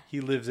 Yeah.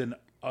 He lives in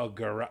a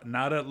garage,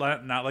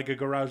 not like a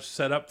garage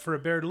set up for a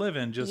bear to live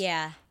in, just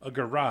a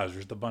garage.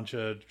 There's a bunch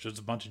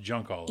of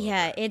junk all over.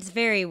 Yeah, it's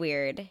very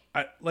weird.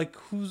 I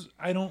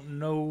don't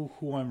know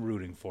who I'm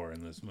rooting for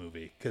in this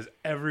movie because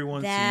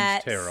everyone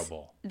seems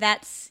terrible.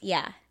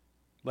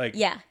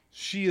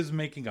 She is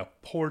making a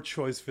poor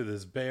choice for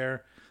this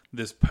bear.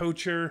 This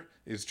poacher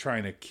is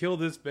trying to kill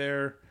this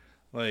bear,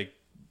 like,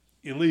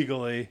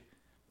 illegally.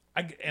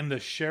 And the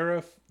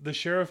sheriff,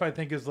 I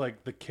think, is,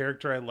 like, the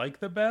character I like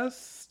the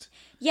best.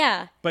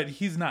 Yeah. But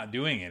he's not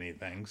doing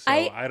anything, so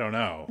I don't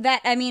know.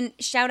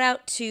 Shout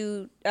out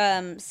to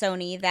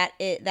Sony.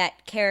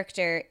 That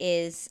character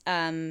is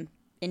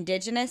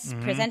indigenous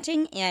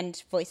presenting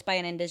and voiced by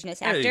an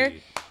indigenous actor.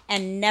 Hey.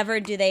 And never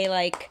do they,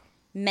 like,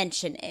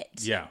 mention it.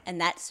 Yeah. And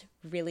that's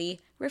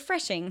really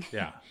refreshing.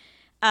 Yeah.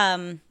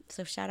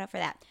 So shout out for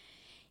that.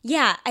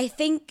 Yeah, I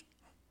think,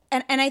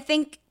 and I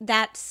think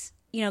that's,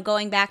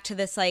 going back to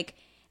this, like,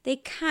 they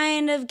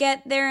kind of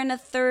get there in a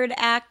third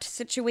act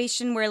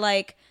situation where,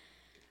 like,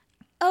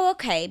 oh,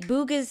 okay,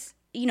 Boog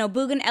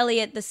and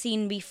Elliot, the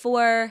scene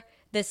before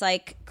this,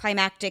 like,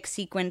 climactic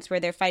sequence where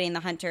they're fighting the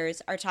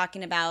hunters, are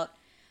talking about,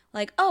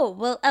 like, oh,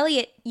 well,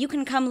 Elliot, you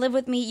can come live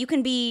with me. You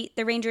can be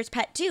the ranger's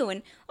pet, too.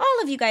 And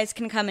all of you guys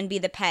can come and be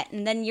the pet.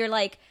 And then you're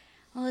like,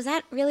 well, is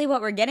that really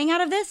what we're getting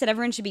out of this? That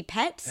everyone should be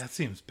pets? That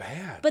seems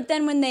bad. But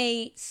then when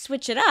they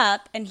switch it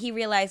up and he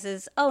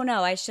realizes, oh,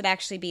 no, I should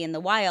actually be in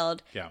the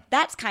wild. Yeah.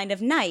 That's kind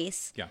of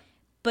nice. Yeah.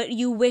 But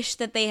you wish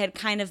that they had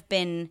kind of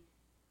been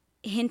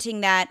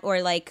hinting that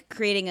or, like,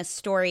 creating a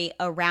story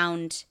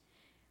around,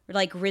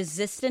 like,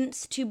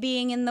 resistance to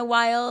being in the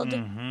wild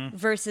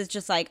versus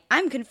just, like,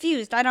 I'm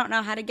confused. I don't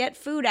know how to get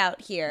food out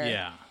here.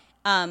 Yeah.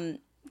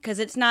 Because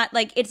it's not,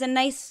 like, it's a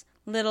nice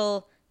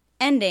little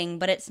ending,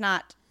 but it's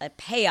not a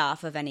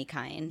payoff of any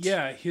kind.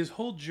 Yeah, his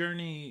whole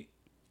journey,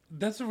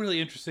 that's a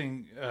really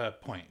interesting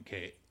point,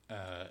 Kate,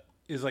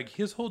 is, like,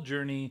 his whole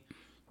journey,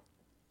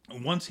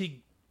 once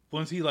he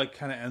like,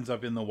 kind of ends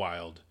up in the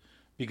wild,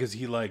 because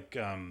he, like,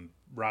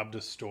 robbed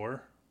a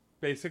store,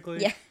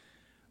 basically. Yeah.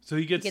 So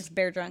he gets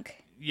bear drunk.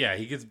 Yeah,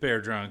 he gets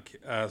bear drunk.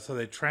 So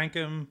they trank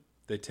him,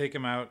 they take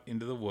him out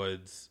into the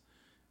woods,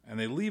 and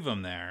they leave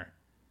him there.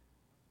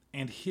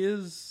 And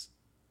his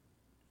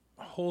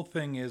whole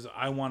thing is,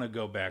 I want to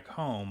go back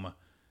home.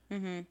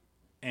 Mm-hmm.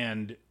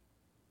 And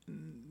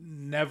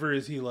never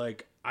is he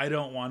like, I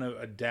don't want to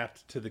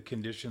adapt to the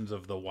conditions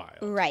of the wild.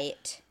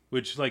 Right.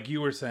 Which, like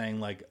you were saying,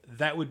 like,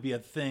 that would be a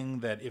thing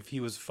that if he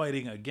was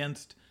fighting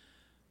against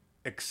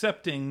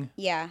accepting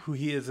who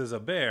he is as a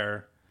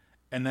bear,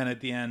 and then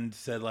at the end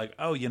said, like,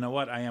 oh, you know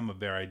what? I am a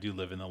bear. I do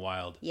live in the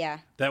wild. Yeah.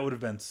 That would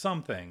have been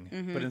something.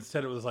 Mm-hmm. But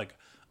instead it was like,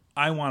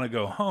 I want to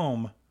go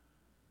home.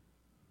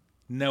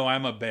 No,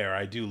 I'm a bear.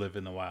 I do live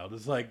in the wild.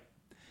 It's like,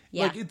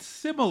 like, it's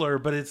similar,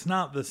 but it's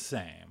not the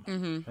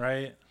same.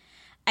 Right?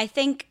 I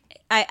think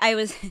I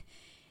was,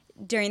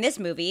 during this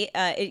movie,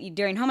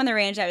 during Home on the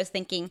Range, I was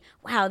thinking,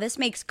 wow, this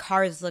makes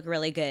Cars look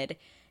really good.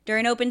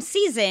 During Open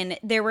Season,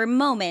 there were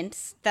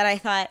moments that I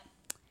thought,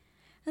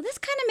 well, this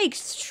kind of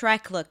makes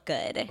Shrek look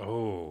good.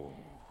 Oh.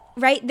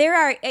 Right?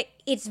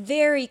 It's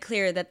very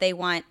clear that they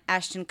want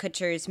Ashton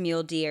Kutcher's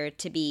mule deer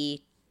to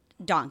be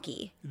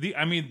donkey.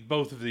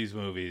 Both of these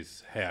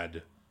movies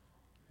had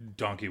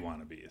donkey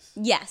wannabes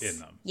in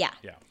them. Yeah.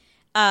 Yeah.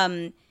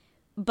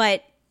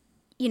 But,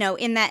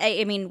 in that,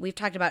 we've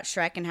talked about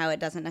Shrek and how it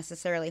doesn't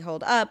necessarily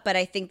hold up, but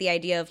I think the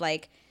idea of,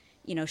 like,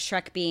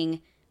 Shrek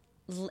being,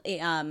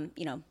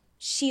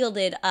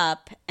 shielded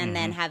up and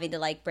then having to,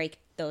 like, break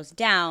those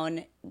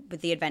down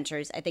with the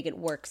adventures, I think it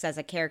works as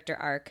a character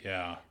arc.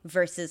 Yeah.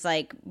 Versus,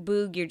 like,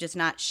 Boog, you're just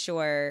not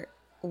sure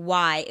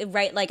why,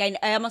 right? Like,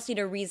 I almost need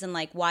a reason,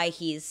 like, why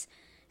he's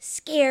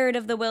scared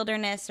of the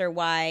wilderness or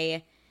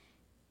why,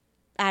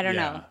 I don't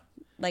know,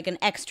 like an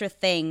extra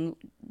thing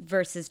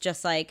versus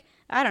just, like,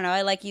 I don't know,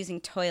 I like using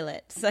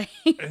toilets. And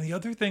the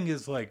other thing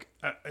is, like,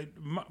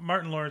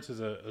 Martin Lawrence is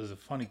a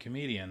funny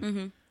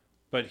comedian,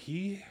 but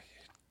he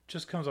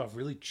just comes off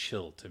really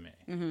chill to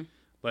me.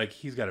 Like,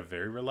 he's got a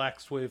very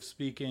relaxed way of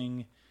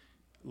speaking,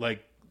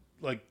 like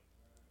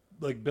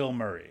Bill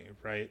Murray,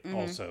 right?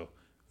 Also,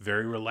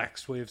 very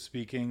relaxed way of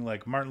speaking.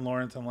 Like, Martin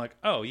Lawrence, I'm like,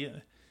 oh yeah,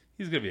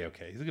 he's gonna be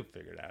okay. He's gonna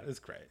figure it out. It's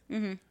great.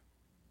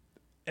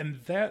 And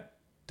that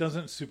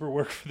doesn't super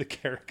work for the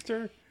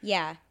character.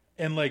 Yeah.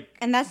 And, like,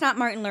 and that's not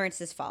Martin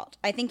Lawrence's fault.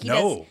 I think he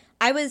does.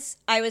 I was.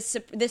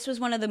 This was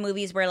one of the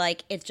movies where,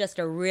 like, it's just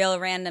a real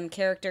random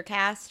character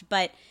cast,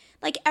 but,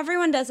 like,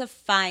 everyone does a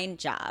fine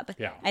job.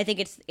 Yeah. I think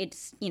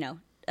it's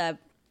a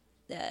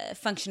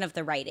function of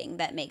the writing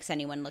that makes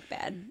anyone look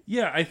bad.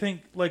 Yeah, I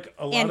think, like,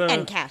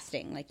 and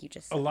casting, like you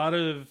just said. A lot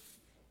of,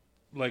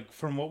 like,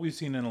 from what we've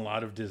seen in a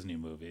lot of Disney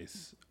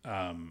movies,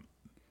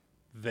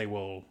 they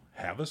will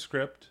have a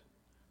script,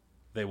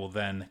 they will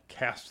then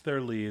cast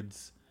their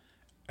leads,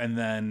 and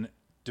then,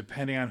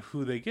 depending on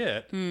who they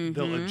get,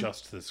 they'll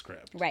adjust the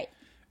script. Right.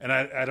 And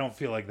I don't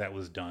feel like that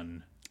was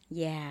done.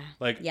 Yeah.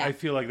 Like, I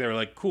feel like they were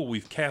like, cool,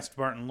 we've cast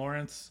Martin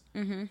Lawrence.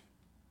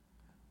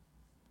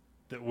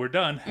 That we're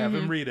done. Have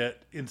him read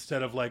it,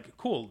 instead of, like,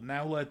 cool,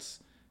 now let's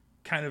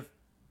kind of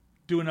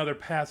do another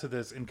pass of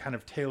this and kind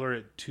of tailor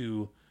it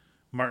to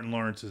Martin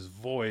Lawrence's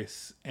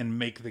voice and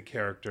make the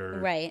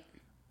character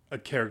a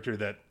character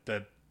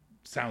that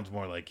sounds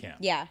more like him.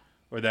 Yeah.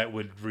 Or that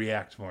would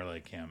react more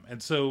like him.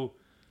 And so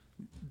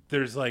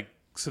there's, like,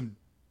 some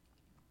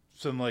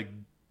like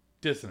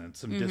dissonance,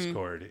 some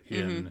discord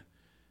in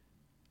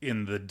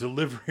the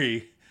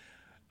delivery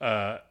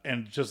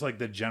and just, like,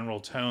 the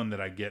general tone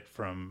that I get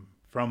from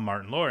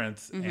Martin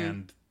Lawrence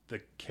and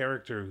the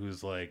character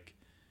who's, like,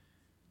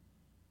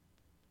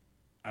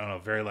 I don't know,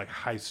 very, like,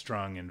 high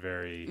strung and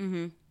very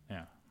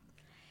yeah.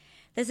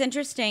 That's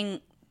interesting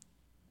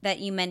that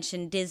you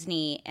mentioned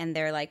Disney and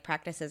their, like,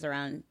 practices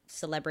around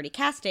celebrity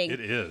casting. It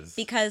is.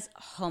 Because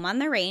Home on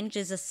the Range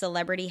is a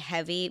celebrity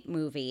heavy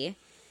movie.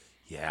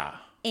 Yeah.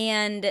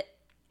 And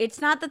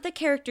it's not that the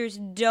characters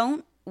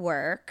don't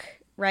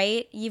work,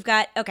 right? You've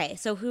got, okay,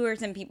 so who are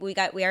some people?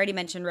 We already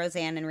mentioned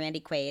Roseanne and Randy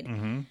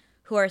Quaid.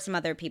 Who are some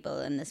other people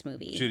in this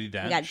movie? Judi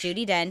Dench. We got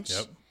Judi Dench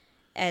Yep.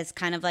 as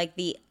kind of like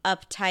the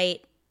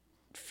uptight,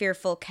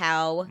 fearful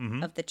cow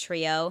of the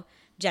trio.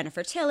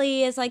 Jennifer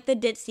Tilly is like the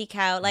ditzy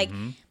cow. Like,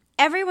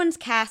 everyone's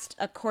cast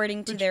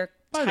according to their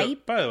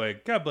type. By the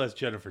way, God bless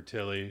Jennifer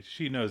Tilly.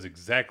 She knows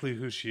exactly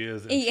who she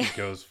is, and Yeah. she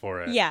goes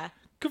for it. Yeah.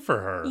 Good for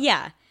her.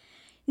 Yeah.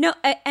 No,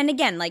 and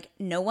again, like,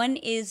 no one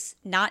is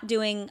not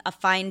doing a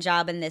fine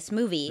job in this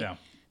movie. Yeah.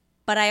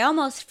 But I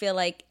almost feel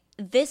like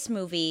this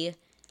movie,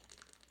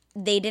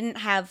 they didn't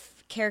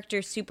have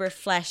characters super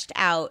fleshed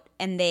out,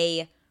 and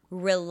they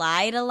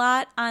relied a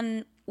lot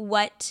on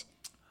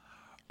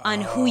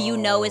who you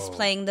know is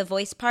playing the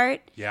voice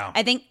part. Yeah.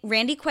 I think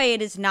Randy Quaid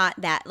is not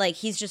that. Like,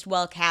 he's just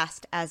well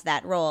cast as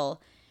that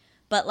role.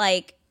 But,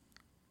 like,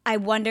 I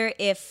wonder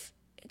if,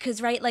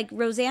 because, right, like,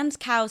 Roseanne's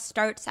cow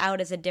starts out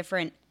as a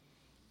different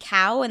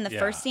cow in the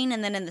first scene,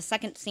 and then in the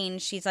second scene,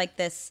 she's like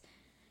this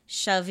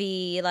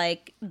shovey,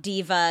 like,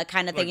 diva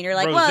kind of thing. Like And you're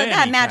like, well, Roseanne-y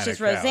that kinda matches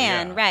cow,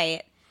 Roseanne, yeah.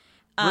 right?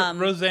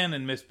 Roseanne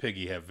and Miss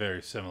Piggy have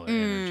very similar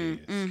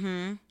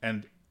energies.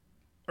 And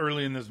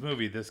early in this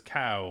movie, this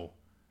cow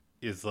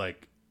is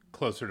like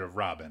closer to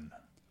Robin,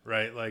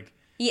 right? Like,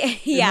 Yeah,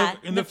 yeah.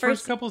 in the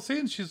first couple of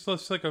scenes, she's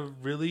just like a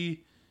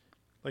really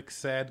like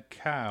sad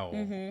cow.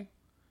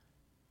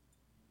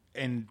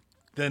 And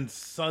then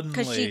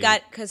suddenly,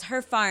 because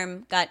her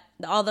farm got,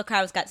 all the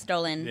cows got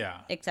stolen,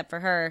 Yeah. except for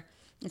her.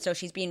 And so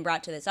she's being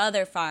brought to this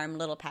other farm,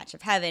 Little Patch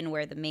of Heaven,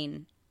 where the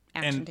main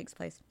action And- takes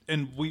place.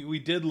 and we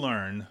did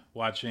learn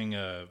watching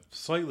a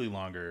slightly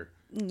longer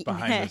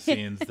behind the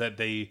scenes that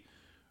they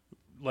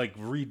like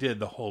redid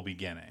the whole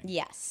beginning.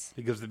 Yes.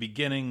 Because the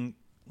beginning,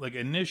 like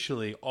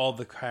initially, all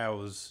the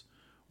cows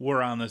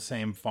were on the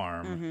same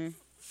farm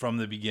from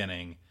the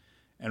beginning,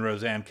 and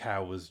Roseanne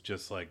cow was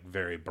just like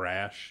very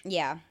brash.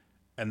 Yeah.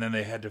 And then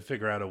they had to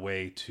figure out a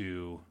way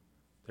to.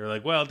 They're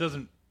like, well, it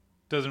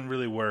doesn't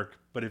really work.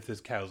 But if this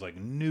cow's like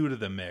new to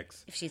the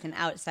mix, If she's an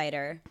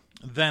outsider.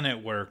 then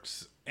it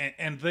works.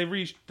 And they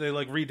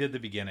like redid the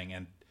beginning,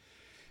 and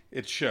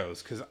it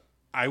shows because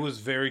I was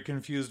very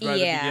confused by the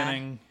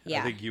beginning. Yeah.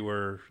 I think you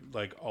were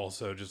like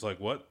also just like,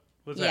 what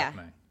was Yeah.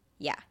 happening?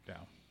 Yeah. Yeah.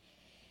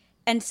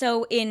 And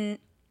so in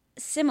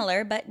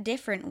similar but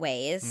different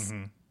ways,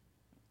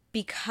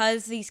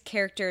 because these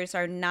characters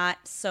are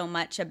not so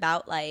much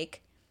about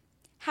like,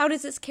 how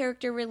does this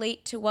character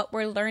relate to what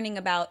we're learning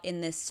about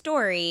in this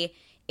story?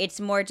 It's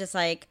more just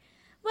like,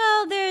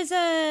 well, there's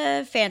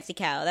a fancy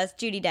cow. That's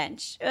Judi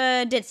Dench.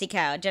 Ditzy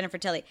cow, Jennifer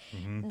Tilly.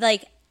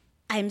 Like,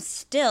 I'm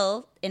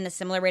still, in a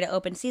similar way to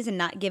Open Season,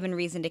 not given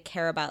reason to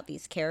care about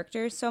these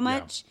characters so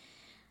much.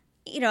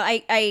 You know,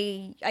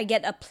 I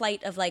get a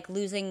plight of like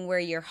losing where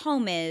your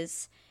home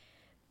is,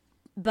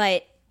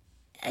 but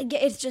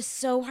it's just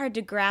so hard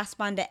to grasp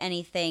onto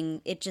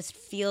anything. It just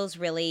feels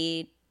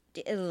really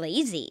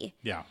lazy.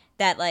 Yeah.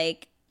 That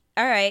like,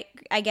 all right,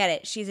 I get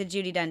it. She's a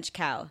Judi Dench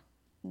cow.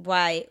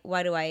 Why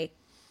do I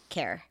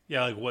care?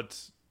 Yeah, like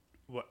what?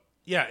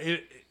 Yeah,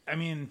 I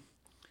mean,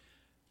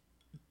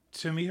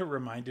 to me, it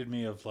reminded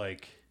me of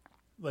like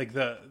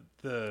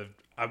the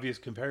obvious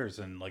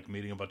comparison, like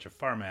meeting a bunch of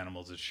farm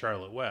animals is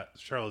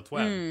Charlotte's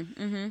Web,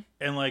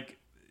 and like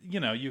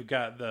you've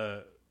got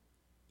the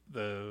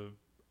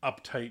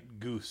uptight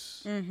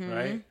goose,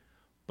 right?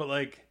 But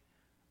like,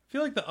 I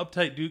feel like the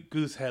uptight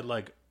goose had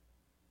like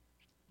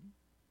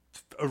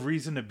a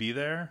reason to be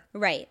there,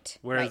 Right.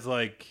 whereas right.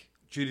 like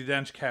Judi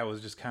Dench cow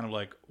was just kind of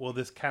like, well,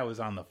 this cow is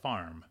on the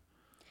farm,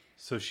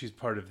 so she's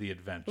part of the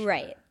adventure.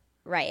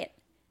 Right.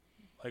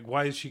 Like,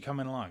 why is she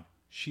coming along?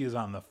 She is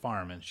on the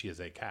farm and she is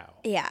a cow.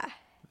 Yeah.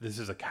 This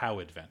is a cow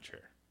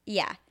adventure.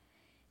 Yeah.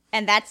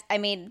 And that's, I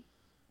mean,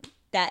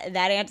 that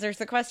answers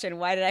the question.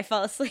 Why did I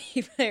fall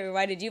asleep? Or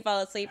why did you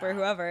fall asleep or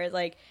whoever? It's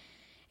like,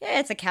 yeah,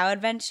 it's a cow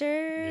adventure.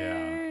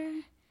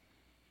 Yeah.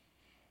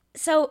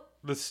 So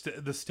The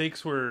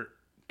stakes were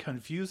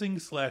confusing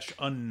 /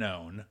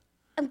 unknown.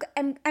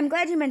 I'm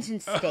glad you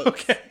mentioned stakes.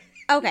 Okay.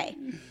 Okay.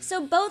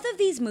 So both of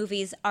these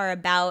movies are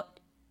about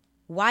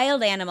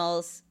wild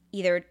animals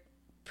either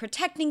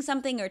protecting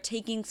something or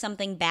taking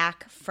something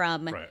back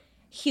from Right.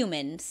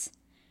 humans.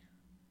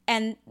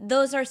 And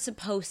those are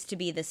supposed to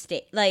be the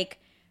stake. Like,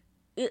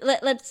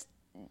 let's,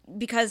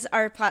 because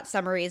our plot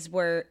summaries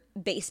were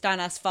based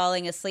on us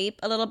falling asleep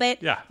a little bit.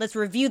 Yeah. Let's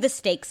review the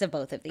stakes of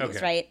both of these, Okay.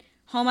 right?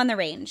 Home on the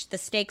Range. The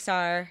stakes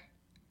are,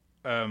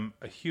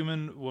 A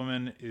human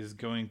woman is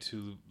going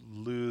to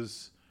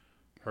lose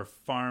her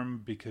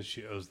farm because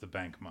she owes the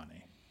bank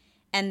money.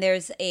 and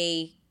there's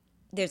a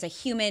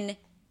human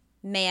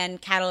man,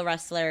 cattle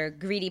rustler,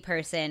 greedy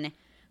person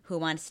who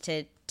wants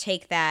to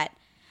take that.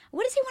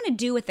 What does he want to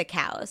do with the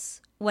cows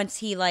once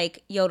he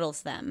like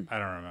yodels them? I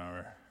don't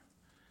remember.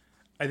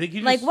 I think he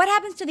Like, just, what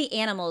happens to the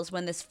animals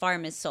when this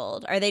farm is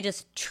sold? Are they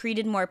just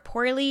treated more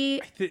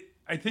poorly? I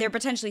think They're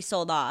potentially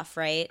sold off,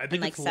 right? I think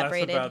and like it's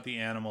separated. less about the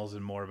animals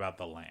and more about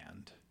the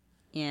land.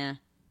 Yeah.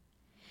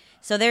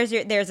 So there's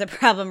a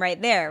problem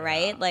right there,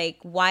 right? Like,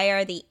 why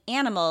are the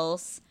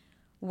animals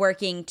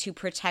working to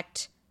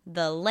protect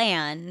the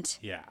land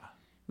Yeah.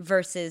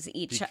 versus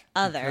each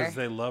other. Because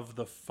they love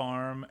the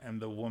farm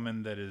and the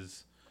woman that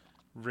is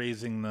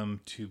raising them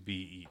to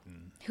be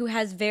eaten. Who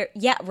has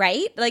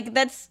right? Like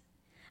that's,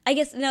 I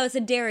guess, no, it's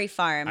a dairy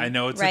farm. I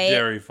know it's right? a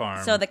dairy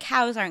farm. So the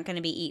cows aren't going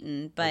to be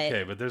eaten, but...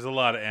 Okay, but there's a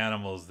lot of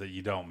animals that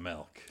you don't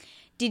milk.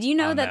 Did you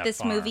know on that that this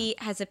farm. movie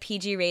has a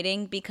PG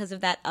rating because of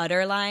that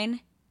udder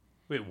line?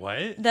 Wait,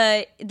 what?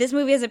 This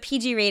movie has a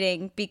PG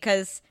rating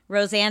because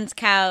Roseanne's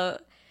cow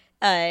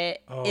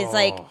is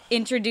like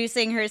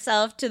introducing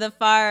herself to the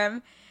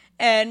farm,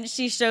 and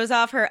she shows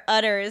off her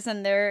udders,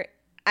 and they're,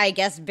 I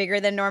guess, bigger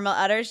than normal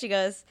udders. She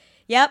goes,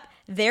 "Yep,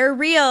 they're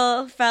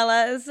real,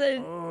 fellas,"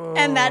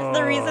 and that's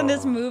the reason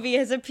this movie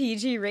has a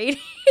PG rating.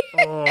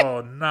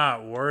 Oh,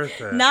 not worth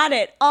it. Not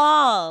at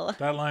all.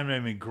 That line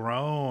made me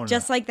groan.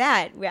 Just like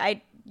that.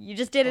 You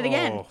just did it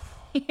again.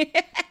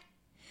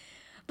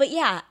 But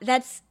yeah,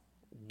 that's...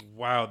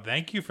 Wow,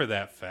 thank you for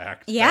that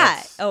fact.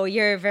 Yeah.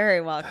 You're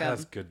very welcome.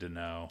 That's good to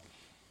know.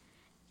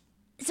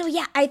 So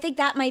yeah, I think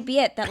that might be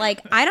it. That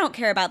like, I don't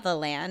care about the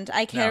land.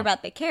 I care No.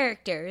 about the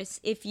characters.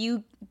 If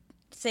you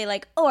say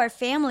like, oh, our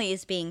family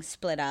is being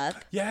split up.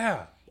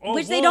 Yeah.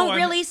 Which they don't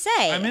really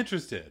say. I'm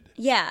interested.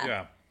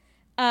 Yeah.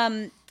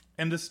 Yeah.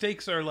 And the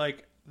stakes are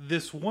like,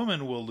 this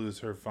woman will lose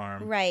her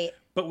farm. Right.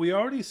 But we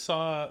already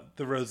saw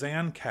the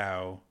Roseanne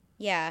cow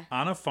Yeah.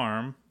 on a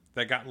farm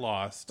that got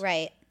lost.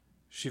 Right.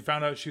 She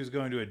found out she was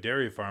going to a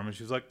dairy farm, and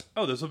she was like,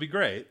 oh, this will be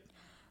great.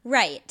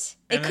 Right.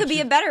 And It then could be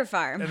she- a better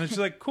farm. And then she's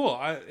like, cool,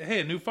 hey,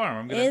 a new farm.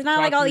 I'm gonna It's not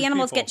talk like to all the these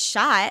animals people. get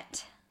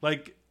shot.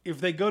 Like,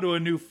 if they go to a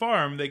new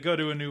farm, they go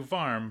to a new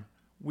farm.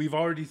 We've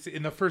already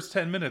in the first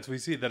 10 minutes, we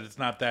see that it's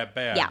not that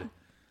bad. Yeah.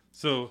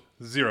 So,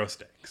 0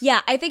 stakes.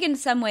 Yeah, I think in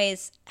some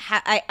ways,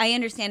 I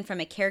understand from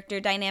a character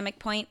dynamic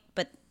point,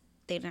 but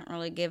they didn't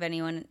really give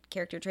anyone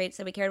character traits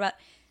that we cared about,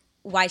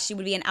 why she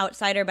would be an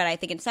outsider. But I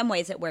think in some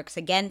ways it works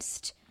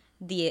against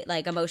the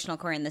like emotional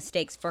core and the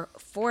stakes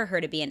for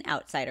her to be an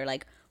outsider.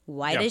 Like,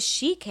 why does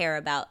she care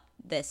about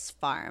this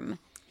farm?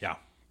 Yeah.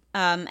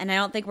 And I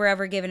don't think we're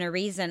ever given a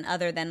reason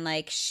other than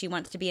like she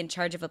wants to be in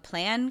charge of a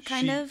plan,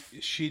 kind of.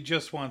 She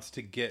just wants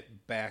to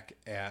get back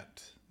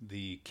at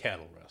the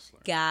cattle wrestler.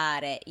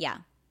 Got it. Yeah.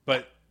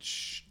 But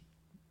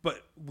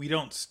we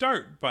don't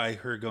start by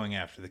her going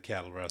after the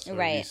cattle wrestler.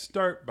 Right. We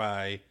start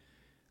by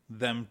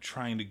them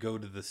trying to go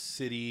to the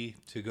city,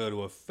 to go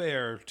to a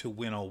fair, to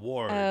win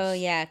awards. Oh,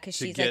 yeah, because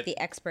to she's get- like the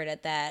expert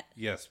at that.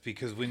 Yes,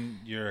 because when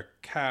you're a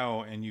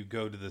cow and you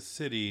go to the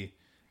city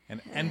and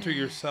enter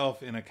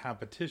yourself in a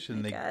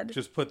competition, they God.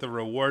 just put the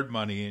reward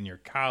money in your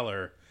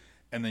collar,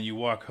 and then you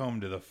walk home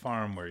to the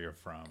farm where you're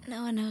from.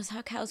 No one knows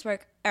how cows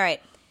work. All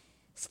right.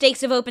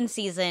 Stakes of open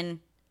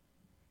season.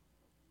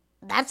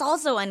 That's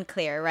also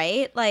unclear,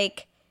 right?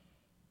 Like,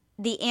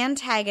 the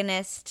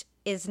antagonist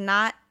is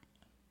not...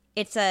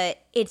 It's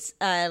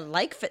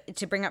like,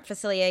 to bring up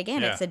Facilia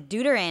again, Yeah. it's a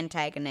Deuter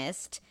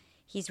antagonist.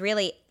 He's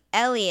really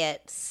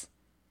Elliot's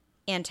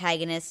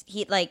antagonist.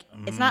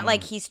 It's not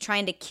like he's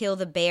trying to kill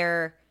the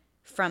bear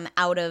from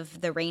out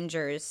of the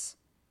Rangers'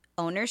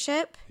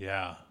 ownership.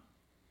 Yeah.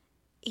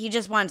 He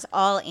just wants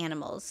all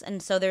animals.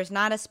 And so there's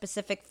not a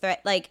specific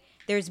threat. Like,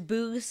 there's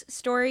Boog's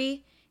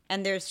story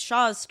and there's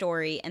Shaw's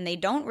story, and they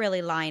don't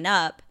really line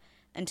up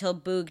until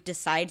Boog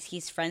decides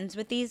he's friends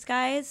with these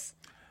guys.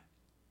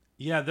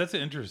 Yeah, that's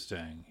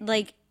interesting.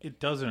 Like,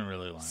 It doesn't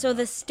really line so up.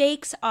 the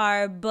stakes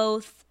are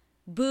both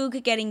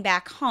Boog getting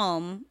back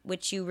home,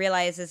 which you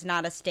realize is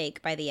not a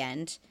stake by the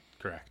end,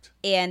 Correct.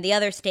 and the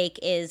other stake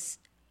is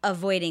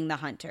avoiding the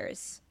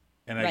hunters,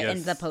 And I right, guess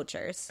and the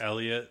poachers.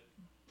 Elliot,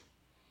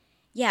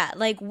 Yeah,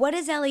 like, what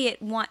does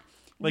Elliot want?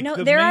 Like, No,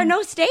 the there are main-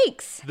 no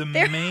stakes. the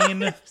There are main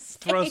no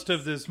thrust stakes.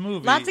 of this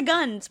movie. Lots of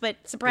guns, but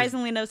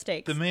surprisingly no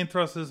stakes. The main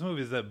thrust of this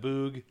movie is that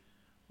Boog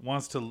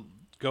wants to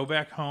go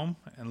back home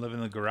and live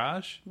in the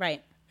garage.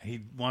 Right.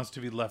 He wants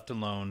to be left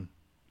alone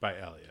by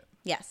Elliot.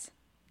 Yes.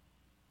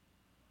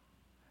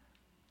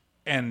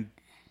 And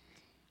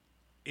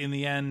in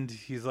the end,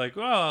 he's like,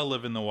 well, I'll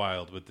live in the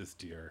wild with this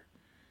deer.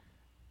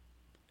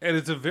 And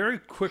it's a very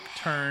quick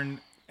turn,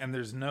 and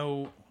I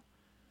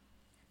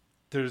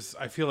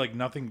feel like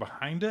nothing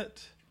behind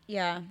it.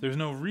 Yeah. There's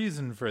no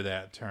reason for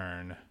that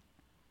turn.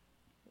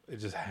 It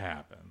just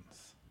happens.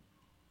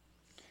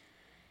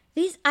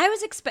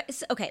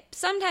 Okay,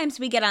 sometimes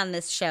we get on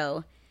this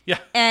show Yeah.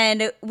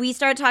 and we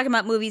start talking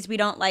about movies we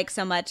don't like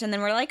so much, and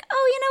then we're like,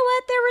 oh, you know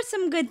what? There were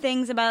some good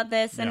things about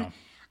this, and Yeah.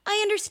 I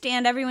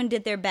understand everyone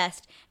did their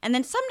best. And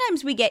then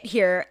sometimes we get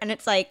here and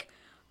it's like,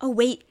 oh,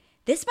 wait,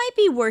 this might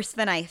be worse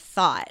than I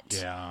thought.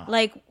 Yeah.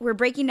 Like, we're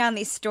breaking down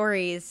these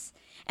stories.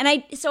 And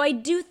I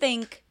do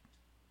think,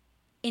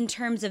 in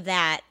terms of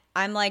that,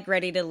 I'm like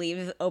ready to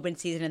leave open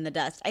season in the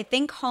dust. I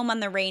think Home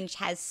on the Range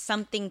has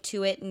something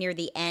to it near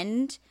the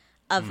end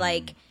of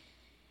like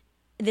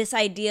this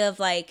idea of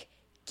like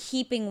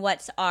keeping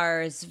what's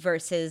ours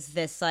versus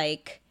this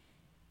like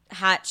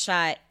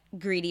hotshot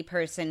greedy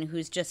person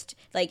who's just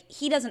like,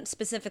 he doesn't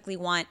specifically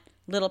want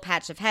Little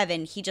Patch of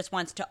Heaven. He just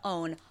wants to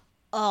own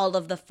all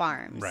of the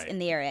farms Right. in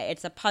the area.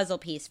 It's a puzzle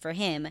piece for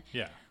him.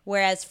 Yeah.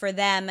 Whereas for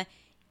them,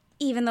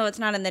 even though it's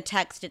not in the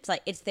text, it's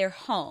like it's their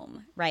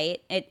home,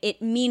 right?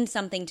 It means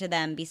something to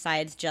them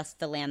besides just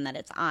the land that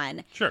it's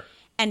on. Sure.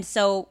 And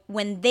so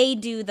when they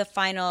do the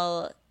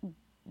final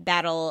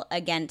battle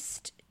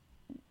against,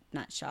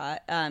 not Shaw,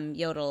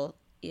 Yodel,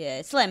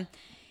 Slim,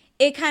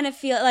 it kind of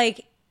feels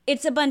like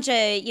it's a bunch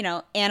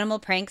of, animal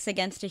pranks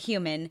against a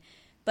human,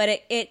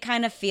 but it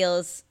kind of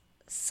feels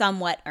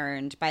somewhat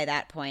earned by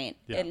that point,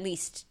 at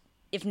least,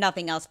 if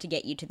nothing else, to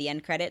get you to the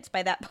end credits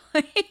by that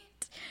point.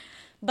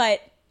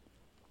 But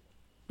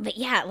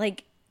yeah,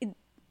 like,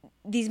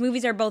 these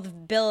movies are both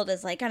billed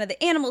as, like, kind of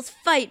the animals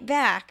fight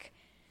back,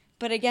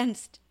 but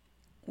against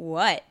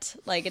what?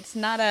 Like, it's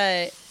not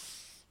the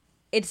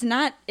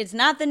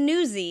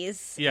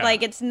Newsies. Yeah.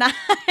 Like, it's not.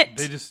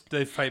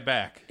 They fight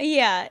back.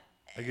 Yeah.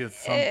 I guess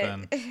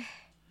something.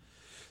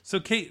 So,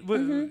 Kate,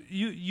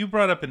 you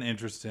brought up an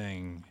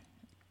interesting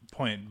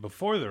point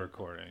before the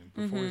recording,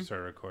 before we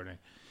started recording,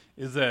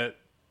 is that,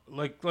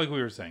 like we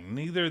were saying,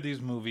 neither of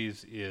these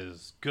movies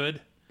is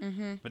good,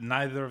 but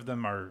neither of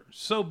them are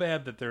so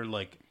bad that they're,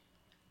 like,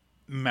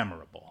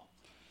 memorable.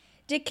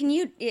 Dick, can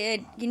you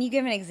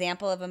give an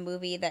example of a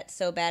movie that's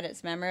so bad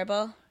it's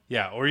memorable?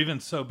 Yeah, or even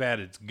so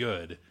bad it's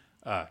good.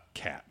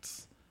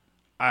 Cats.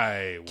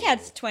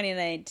 Cats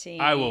 2019.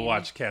 I will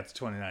watch Cats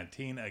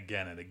 2019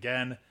 again and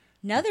again.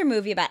 Another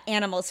movie about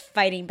animals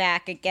fighting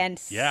back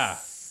against. Yeah,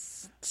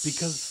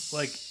 because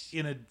like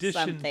in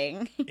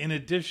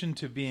addition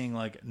to being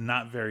like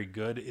not very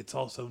good, it's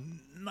also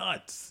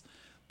nuts.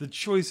 The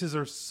choices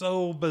are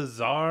so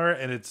bizarre,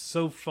 and it's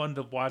so fun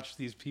to watch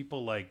these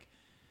people like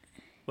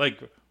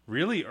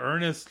really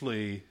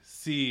earnestly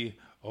see.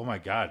 Oh my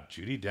God,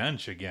 Judi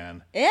Dench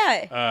again.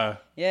 Yeah.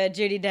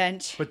 Judi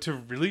Dench. But to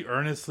really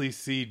earnestly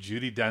see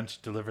Judi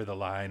Dench deliver the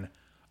line,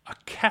 "A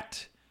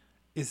cat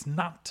is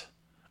not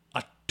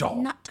a dog."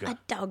 Not a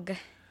dog.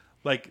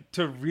 Like,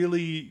 to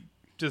really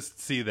just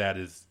see that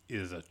is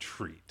a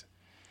treat.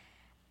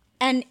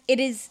 And it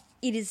is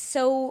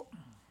so,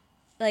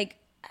 like,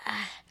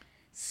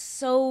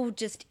 so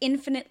just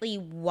infinitely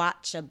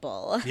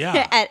watchable.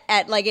 Yeah.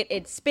 at like,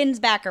 it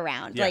spins back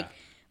around. Yeah. Like,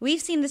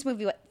 we've seen this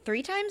movie,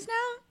 3 times now?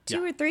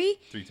 2 or 3?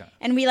 3 times.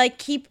 And we, like,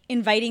 keep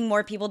inviting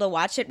more people to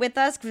watch it with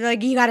us. 'Cause we're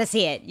like, you gotta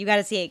see it. You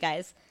gotta see it,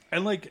 guys.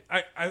 And, like,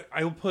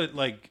 I'll put,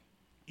 like,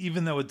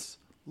 even though it's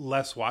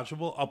less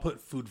watchable, I'll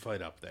put Food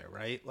Fight up there,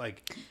 right?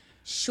 Like...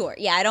 Sure.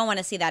 Yeah, I don't want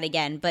to see that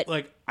again, but...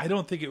 Like, I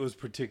don't think it was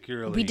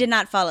particularly... We did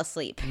not fall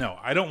asleep. No,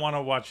 I don't want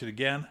to watch it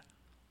again,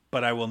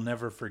 but I will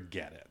never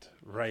forget it,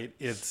 right?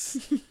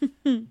 It's...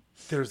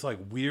 There's, like,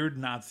 weird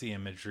Nazi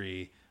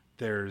imagery.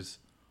 There's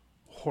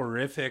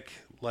horrific,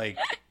 like...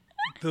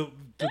 the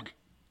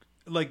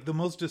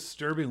most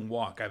disturbing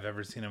walk I've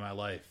ever seen in my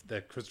life.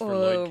 That Christopher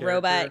Lloyd character.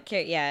 Robot,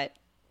 yeah.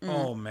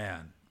 Oh,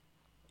 man.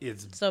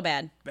 It's so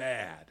bad.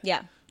 Bad.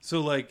 Yeah. So,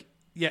 like,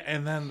 yeah,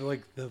 and then,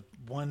 like, the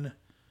one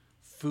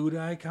food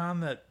icon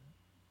that,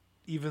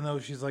 even though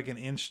she's, like, an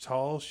inch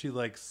tall, she,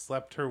 like,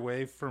 slept her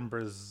way from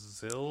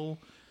Brazil.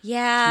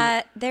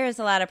 Yeah, there is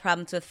a lot of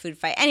problems with Food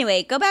Fight.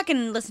 Anyway, go back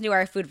and listen to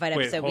our Food Fight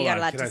episode. We got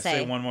a lot to say.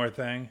 Can I say one more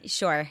thing?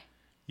 Sure.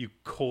 You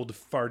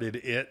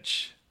cold-farted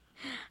itch.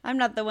 I'm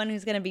not the one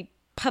who's going to be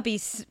puppy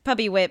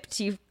whipped,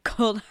 you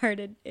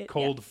cold-hearted itch.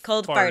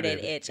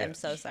 Cold-farted itch. I'm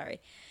so sorry.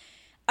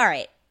 All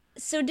right.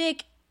 So,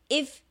 Dick,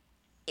 if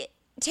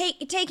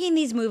taking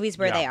these movies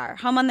where they are,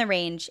 Home on the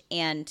Range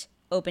and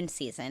Open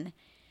Season,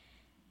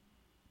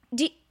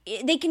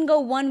 they can go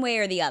one way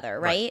or the other,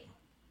 right?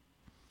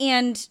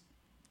 And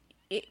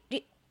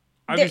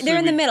they're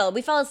in the middle.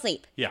 We fall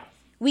asleep. Yeah.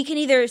 We can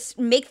either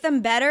make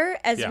them better,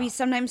 as we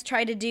sometimes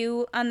try to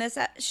do on this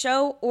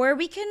show, or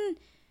we can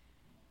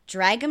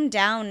drag them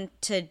down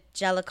to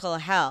Jellicle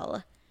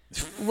hell.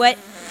 What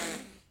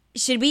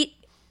should we...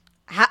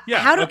 How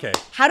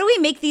do we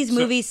make these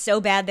movies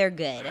so bad they're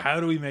good? How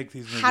do we make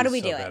these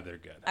movies so bad they're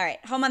good? All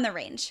right, Home on the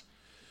Range.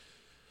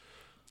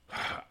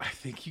 I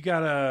think you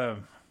gotta...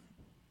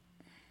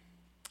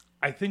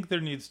 I think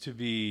there needs to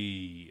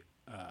be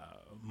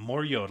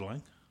more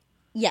yodeling.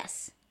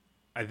 Yes.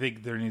 I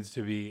think there needs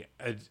to be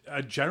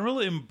a general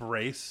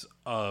embrace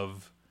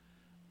of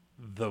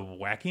the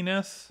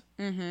wackiness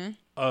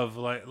of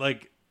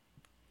like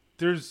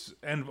there's,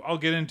 and I'll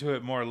get into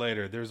it more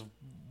later. There's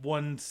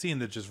one scene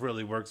that just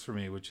really works for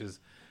me, which is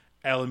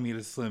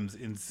Alameda Slim's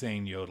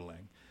insane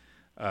yodeling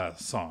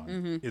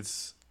song.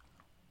 It's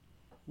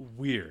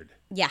weird.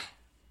 Yeah.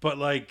 But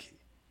like,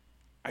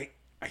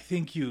 I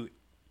think you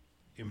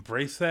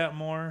embrace that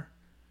more.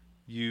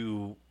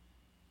 I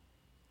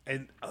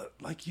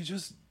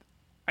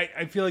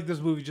feel like this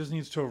movie just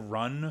needs to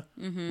run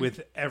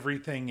with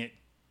everything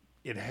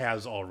it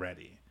has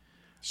already.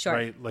 Sure.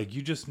 Right? Like,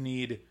 you just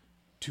need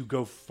to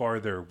go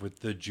farther with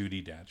the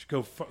Judi Dench.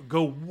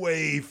 Go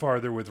way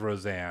farther with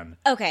Roseanne.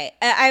 Okay.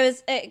 I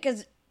was...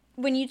 Because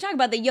when you talk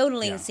about the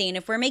yodeling scene,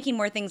 if we're making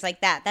more things like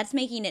that, that's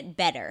making it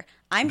better.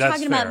 I'm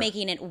talking about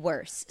making it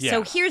worse. Yeah.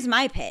 So here's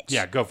my pitch.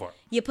 Yeah, go for it.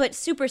 You put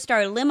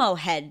superstar limo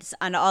heads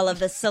on all of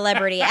the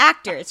celebrity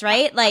actors,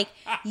 right? Like,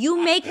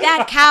 you make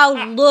that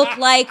cow look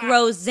like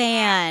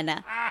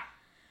Roseanne.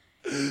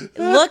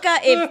 Look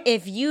up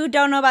if you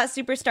don't know about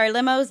Superstar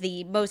Limos,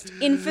 the most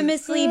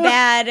infamously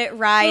bad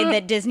ride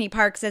that Disney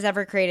Parks has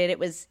ever created. It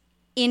was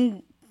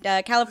in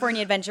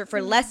California Adventure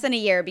for less than a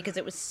year because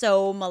it was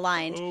so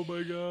maligned. Oh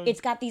my god! It's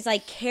got these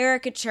like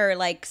caricature,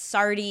 like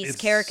Sardi's It's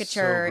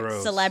caricature so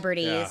gross.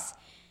 celebrities Yeah.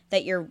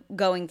 that you're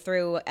going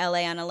through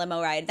LA on a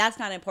limo ride. That's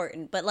not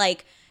important, but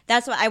like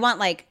that's what I want.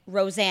 Like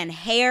Roseanne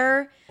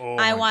hair. Oh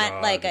I my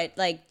want God.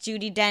 like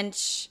Judi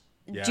Dench.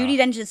 Yeah. Judi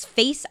Dench's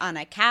face on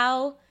a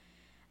cow.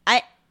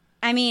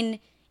 I mean,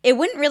 it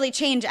wouldn't really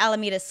change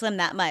Alameda Slim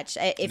that much.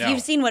 If No.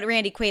 you've seen what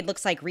Randy Quaid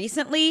looks like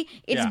recently,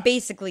 it's Yeah.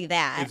 basically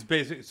that. It's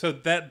basic. So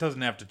that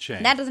doesn't have to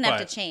change. That doesn't have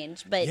but to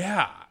change. But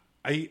Yeah,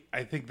 I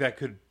think that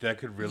could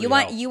really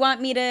help. you want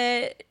me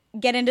to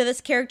get into this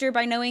character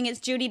by knowing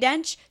it's Judi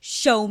Dench?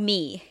 Show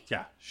me.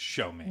 Yeah,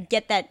 show me.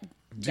 Get that.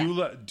 Do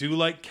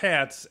like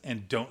cats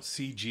and don't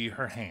CG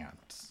her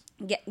hands.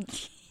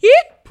 Get.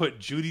 Put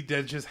Judi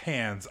Dench's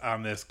hands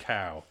on this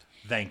cow.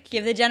 Thank you.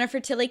 Give the Jennifer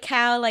Tilly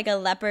cow like a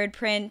leopard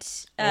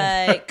print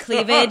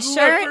cleavage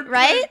shirt, Leopard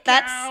right? print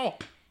That's cow.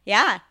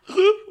 yeah.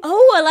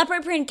 Oh, a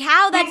leopard print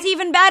cow. That's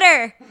even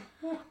better.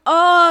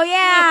 Oh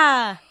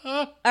yeah.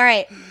 All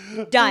right,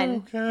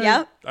 done. Okay.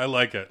 Yep, I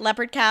like it.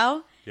 leopard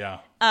cow. Yeah.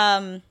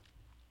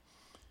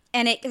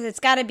 And it's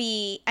got to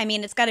be. I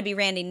mean, it's got to be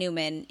Randy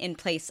Newman in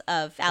place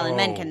of Alan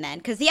Menken then,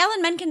 because the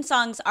Alan Menken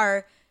songs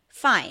are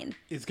fine.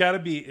 It's got to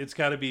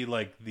be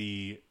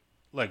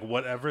like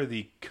whatever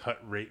the cut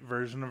rate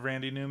version of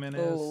Randy Newman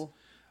is. Ooh.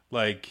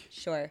 Like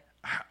Sure.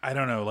 I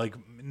don't know, like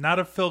not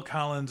a Phil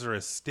Collins or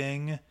a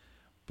Sting,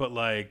 but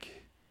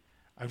like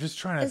I'm just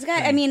trying to It's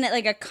got. I mean,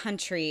 like a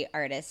country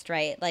artist,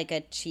 right? Like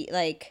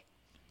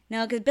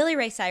no, because Billy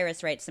Ray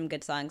Cyrus writes some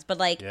good songs, but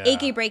like Yeah.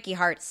 Achy Breaky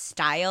Heart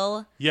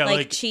style, Yeah,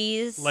 like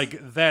Cheese,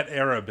 like that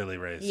era Billy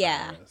Ray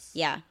Cyrus.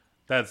 yeah.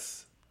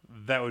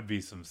 That would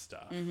be some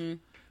stuff.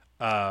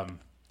 Mm-hmm.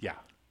 Yeah.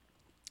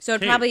 So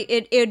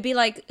it would be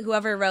like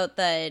whoever wrote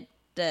the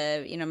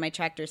my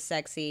tractor's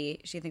sexy.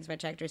 She thinks my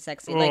tractor's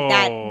sexy. Like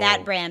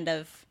that brand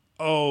of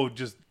Oh,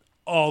 just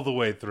all the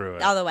way through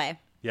it. all the way.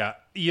 Yeah.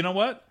 You know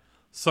what?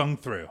 Sung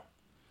through.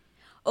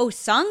 Oh,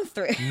 sung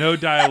through No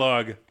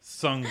dialogue,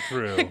 sung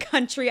through.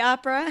 country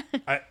opera.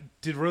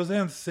 Did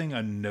Roseanne sing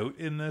a note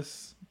in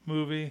this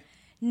movie?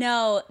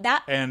 No,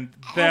 that And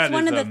That's that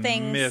one is of a the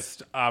things-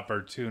 missed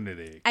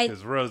opportunity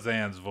because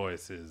Roseanne's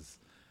voice is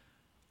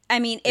I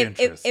mean, if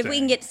we Interesting.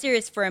 can get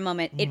serious for a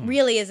moment, it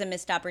really is a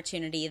missed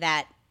opportunity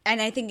that, and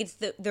I think it's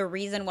the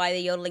reason why the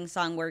yodeling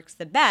song works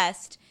the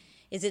best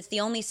is it's the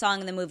only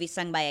song in the movie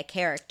sung by a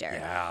character.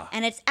 Yeah.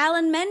 And it's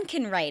Alan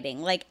Menken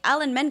writing. Like,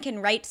 Alan Menken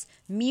writes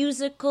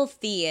musical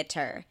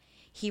theater.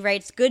 He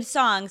writes good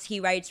songs. He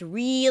writes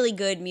really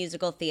good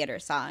musical theater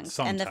songs.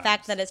 And the Sometimes.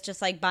 fact that it's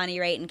just like Bonnie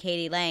Raitt and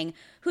Katie Lang,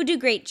 who do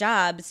great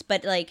jobs,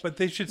 but like... But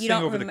they should you sing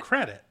don't over the rem-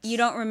 credits. You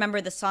don't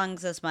remember the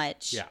songs as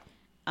much.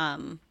 Yeah.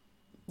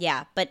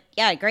 Yeah, but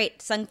yeah,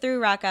 great. Sung through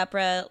rock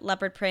opera,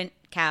 leopard print,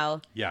 cow,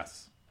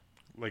 Yes.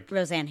 Like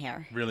Roseanne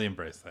hair. really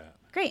embrace that.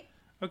 Great.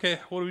 Okay,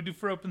 what do we do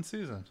for open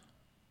season?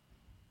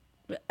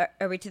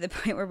 Are we to the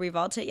point where we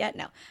vault it yet?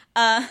 No.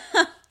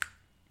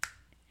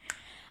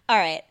 All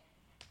right.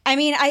 I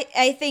mean,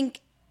 I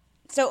think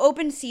so.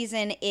 Open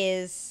season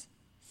is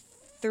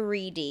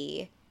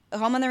 3D.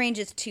 Home on the Range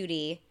is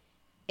 2D.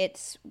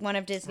 It's one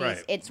of Disney's.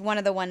 Right. It's one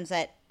of the ones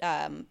that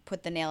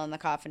put the nail in the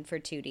coffin for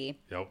 2D.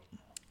 Yep.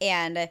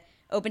 And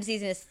open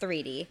season is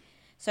 3D.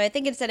 So I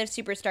think instead of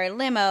Superstar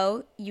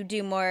Limo, you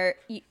do more.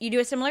 You do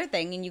a similar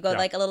thing, and you go Yeah.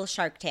 like a little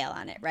Shark Tale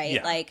on it, right?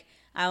 Yeah. Like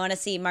I want to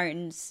see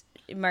Martin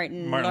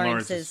Lawrence's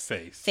Lawrence's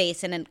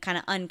face. in a kind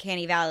of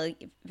uncanny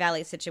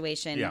valley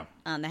situation Yeah.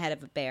 on the head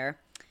of a bear.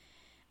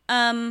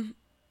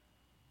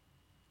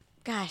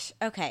 Gosh.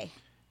 Okay.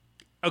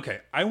 Okay,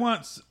 I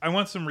want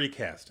some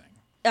recasting.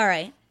 All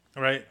right.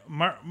 All right,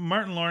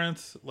 Martin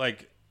Lawrence,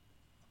 like,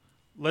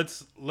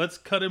 let's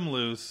cut him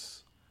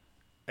loose,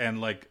 and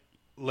like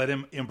let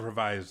him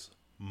improvise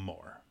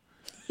more.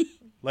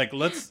 Like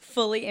let's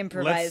Fully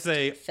improvised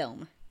say-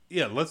 film.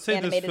 let's say this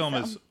Animated film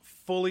film. is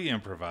fully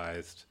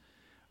improvised,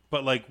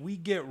 but like we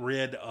get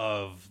rid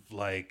of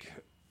like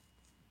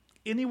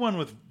anyone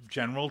with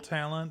general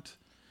talent.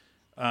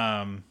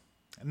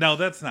 No,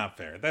 that's not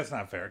fair. That's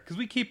not fair because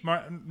we keep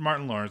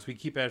Martin Lawrence, we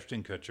keep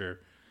Ashton Kutcher,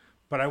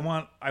 but I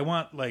want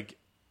like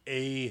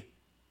a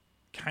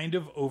kind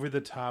of over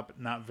the top,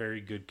 not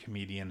very good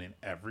comedian in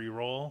every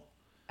role.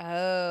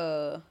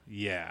 Oh,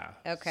 Yeah.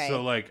 Okay.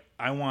 So like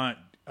I want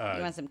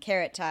you want some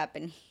Carrot Top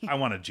and. I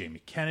want a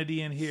Jamie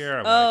Kennedy in here. I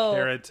want Oh. a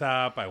Carrot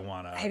Top. I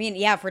want a I mean,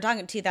 yeah, if we're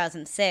talking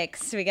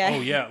 2006, we got. Oh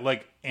yeah,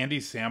 like Andy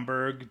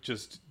Samberg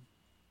just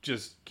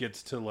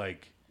gets to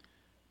like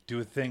do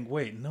a thing.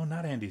 Wait, no,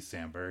 not Andy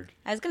Samberg.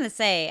 I was gonna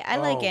say I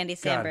like Oh, Andy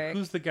God, Samberg.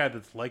 Who's the guy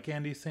that's like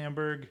Andy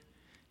Samberg?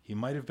 He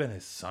might have been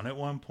his son at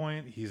one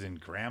point. He's in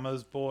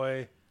Grandma's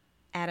Boy.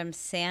 Adam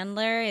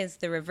Sandler is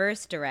the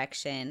reverse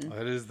direction.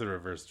 That is the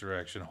reverse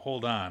direction.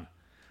 Hold on.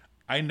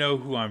 I know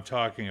who I'm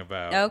talking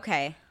about.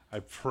 Okay, I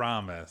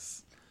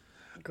promise.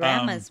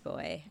 Grandma's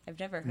Boy. I've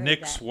never heard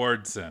Nick of that.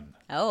 Swardson.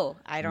 Oh,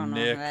 I don't know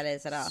Nick who that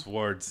is at all.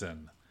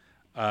 Swardson.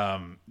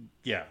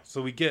 Yeah,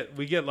 so we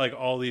get like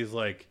all these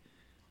like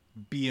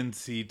B and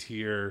C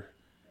tier,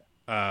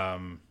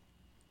 and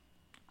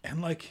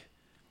like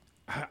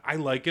I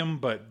like him,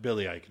 but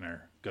Billy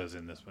Eichner goes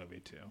in this movie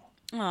too.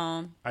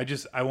 Oh,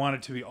 I want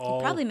it to be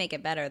all probably make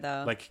it better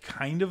though. like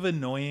kind of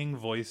annoying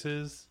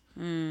voices.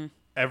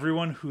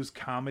 Everyone whose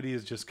comedy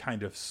is just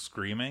kind of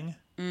screaming,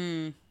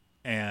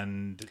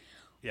 and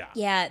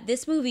yeah,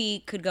 this movie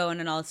could go in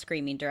an all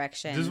screaming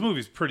direction. this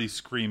movie's pretty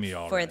screamy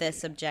already. For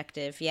this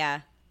objective,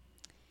 yeah.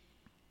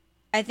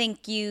 I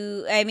think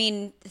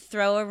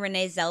throw a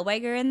Renee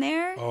Zellweger in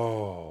there.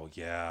 Oh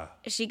yeah,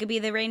 She could be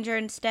the ranger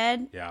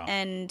instead. Yeah.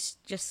 And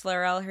just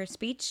slur all her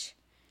speech,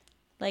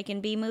 like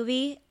in B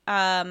movie.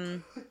 Yeah.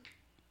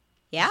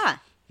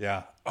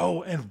 yeah.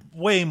 Oh, and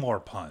way more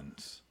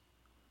puns.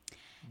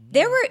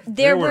 There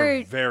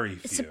were very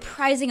few.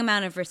 surprising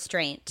amount of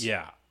restraint.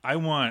 Yeah, I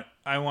want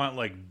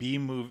like B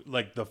movie,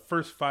 like the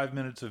first 5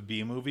 minutes of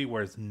B movie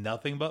where it's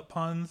nothing but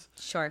puns.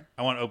 Sure.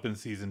 I want open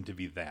season to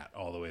be that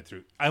all the way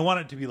through. I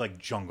want it to be like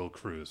Jungle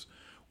Cruise,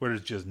 where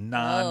it's just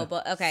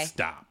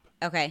stop,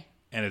 Okay.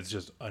 and it's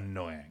just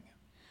annoying.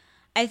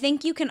 I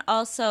think you can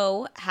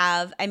also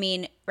have,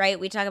 right,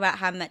 we talk about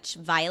how much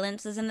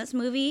violence is in this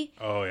movie.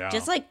 Oh yeah,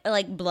 Just like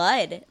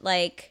blood,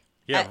 like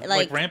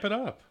like ramp it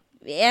up.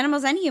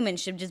 animals and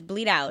humans should just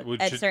bleed out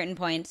at certain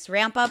points.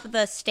 Ramp up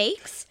the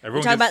stakes.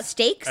 We talk about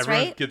stakes,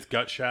 everyone right? Gets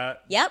gut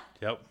shot. Yep.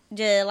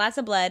 Lots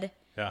of blood.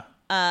 Yeah.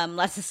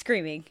 Lots of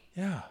screaming.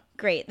 Yeah.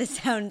 Great. This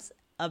sounds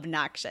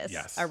obnoxious.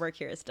 Yes. Our work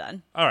here is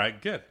done. All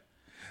right. Good.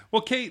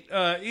 Well, Kate,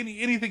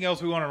 anything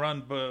else we want to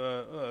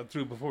run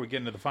through before we get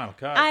into the final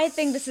cut? I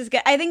think this is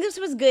good. I think this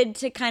was good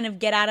to kind of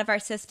get out of our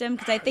system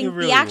because I think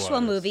really the actual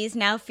was. movies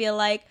now feel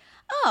like,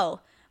 oh,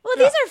 well,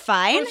 these are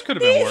fine. This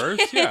could have been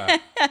worse. Yeah.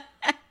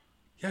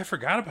 Yeah, I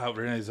forgot about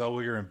Renee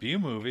Zellweger in B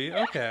movie.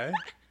 Okay.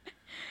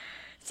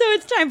 So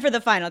it's time for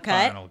the final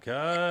cut. Final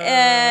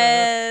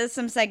cut.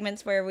 Some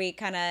segments where we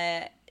kind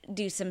of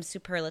do some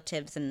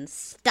superlatives and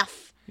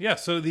stuff. Yeah,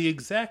 so the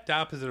exact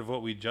opposite of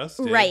what we just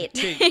did. Right.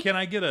 Kate, can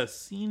I get a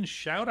scene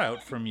shout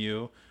out from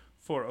you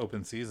for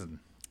open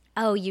season?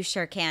 Oh, you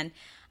sure can.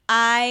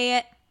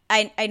 I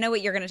know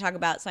what you're going to talk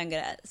about, so I'm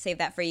going to save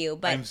that for you.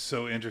 But I'm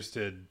so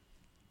interested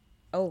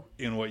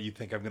in what you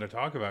think I'm going to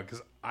talk about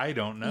because I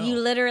don't know. You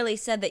literally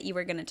said that you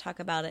were going to talk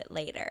about it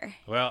later.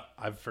 Well,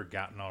 I've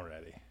forgotten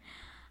already.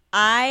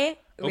 I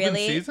Open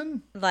really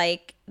season?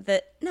 like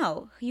the...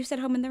 No, you said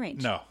Home in the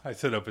Range. No, I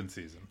said open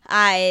season.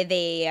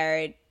 They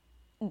are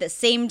the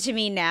same to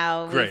me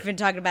now. Great. We've been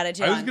talking about it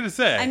too long. I was going to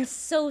say. I'm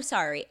so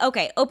sorry.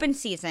 Okay, open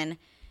season.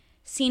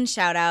 Scene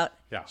shout out.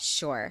 Yeah.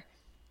 Sure.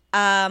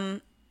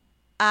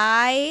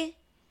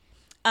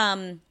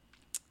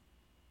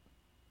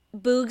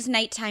 Boog's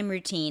nighttime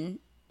routine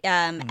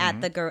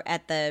at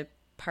the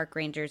park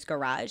ranger's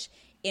garage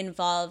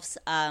involves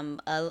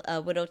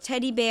a little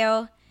teddy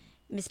bear,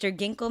 Mr.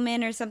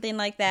 Ginkelman or something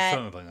like that.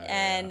 Something like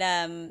that,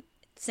 and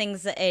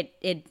sings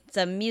it's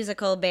a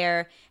musical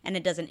bear, and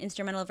it does an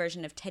instrumental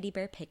version of Teddy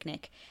Bear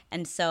Picnic,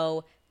 and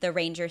so the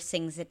ranger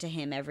sings it to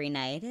him every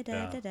night.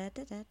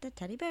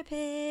 Teddy Bear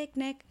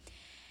Picnic.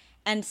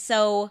 And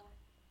so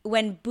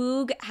when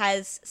Boog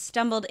has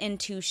stumbled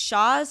into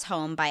Shaw's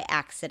home by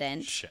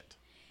accident. Shit.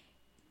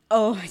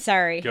 Oh,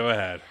 sorry. Go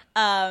ahead.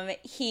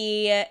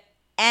 He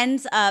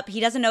ends up, he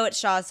doesn't know it's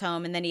Shaw's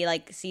home, and then he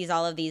like sees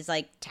all of these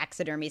like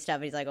taxidermy stuff,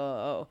 and he's like,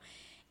 oh.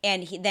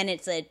 And then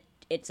it's a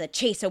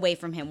chase away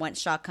from him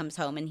once Shaw comes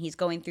home, and he's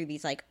going through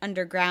these like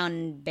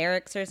underground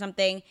barracks or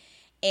something,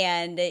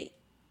 and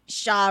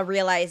Shaw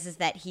realizes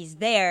that he's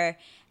there,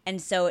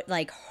 and so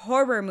like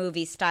horror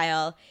movie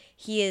style,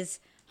 he is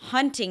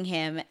hunting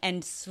him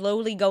and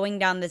slowly going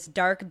down this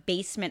dark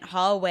basement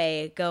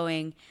hallway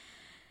going,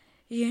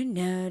 you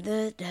know,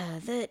 the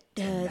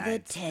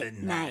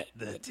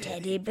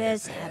teddy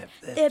bears have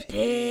their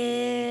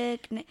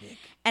picnic.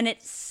 And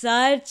it's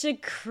such a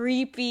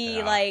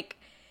creepy, like,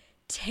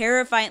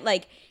 terrifying,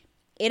 like,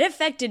 it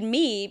affected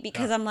me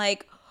because I'm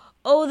like,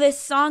 oh, this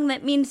song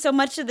that means so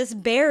much to this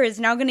bear is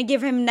now going to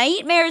give him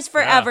nightmares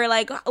forever.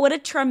 Like, what a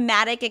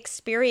traumatic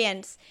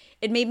experience.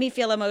 It made me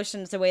feel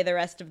emotions the way the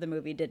rest of the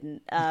movie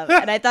didn't.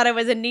 And I thought it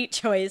was a neat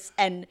choice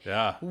and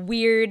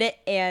weird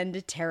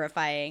and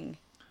terrifying.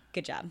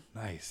 Good job.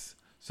 Nice.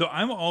 So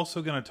I'm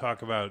also going to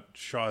talk about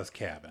Shaw's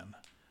cabin.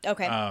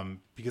 Okay.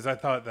 Because I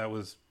thought that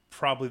was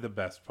probably the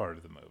best part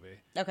of the movie.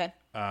 Okay.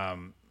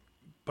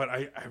 But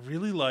I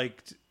really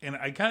liked, and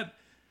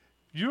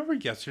you remember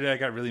yesterday I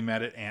got really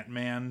mad at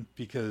Ant-Man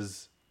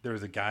because there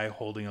was a guy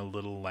holding a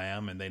little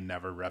lamb and they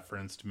never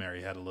referenced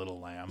Mary Had a Little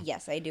Lamb.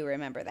 Yes, I do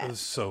remember that. It was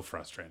so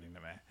frustrating to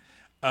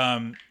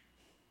me.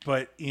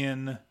 But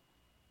in,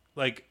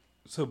 like,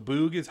 so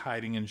Boog is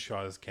hiding in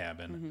Shaw's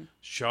cabin. Mm-hmm.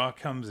 Shaw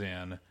comes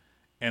in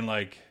and,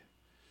 like,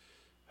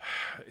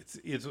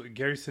 it's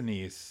Gary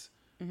Sinise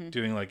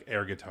doing, like,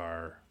 air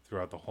guitar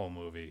throughout the whole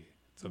movie.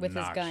 It's obnoxious.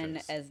 With his gun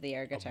as the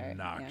air guitar.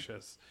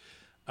 Obnoxious.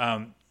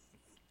 Yeah.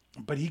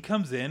 But he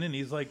comes in and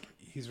he's, like,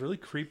 he's really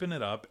creeping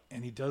it up.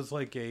 And he does,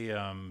 like,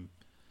 a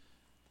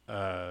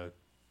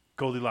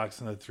Goldilocks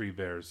and the Three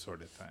Bears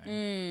sort of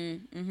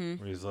thing.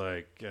 Where he's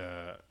like,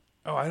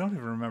 I don't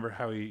even remember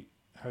how he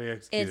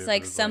executed it. It's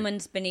like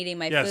someone's been eating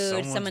my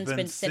food, someone's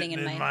been sitting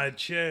in my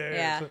chair.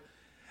 Yeah. So,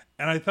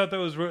 and I thought that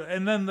was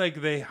and then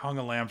like they hung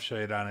a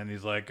lampshade on it and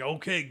he's like,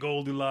 okay,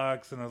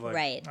 Goldilocks, and I was like,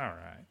 Right. all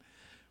right.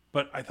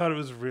 But I thought it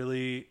was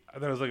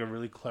like a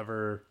really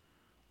clever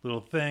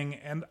little thing,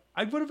 and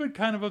I would have been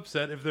kind of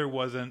upset if there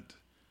wasn't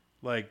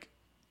like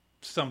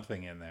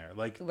something in there.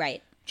 Like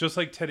Right. just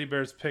like Teddy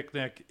Bear's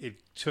Picnic,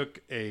 it took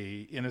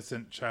a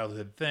innocent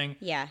childhood thing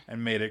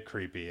and made it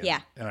creepy.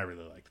 And, and I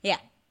really liked it. Yeah.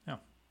 Yeah.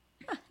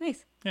 Oh,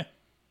 nice. Yeah.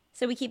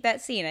 So we keep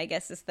that scene, I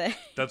guess, is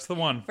That's the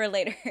one. for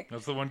later.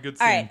 That's the one good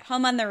scene. All right,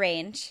 Home on the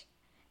Range,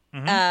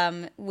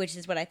 which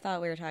is what I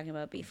thought we were talking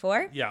about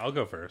before. Yeah, I'll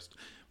go first.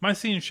 My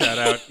scene shout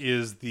out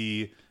is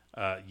the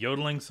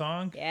yodeling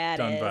song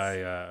done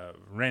by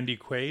Randy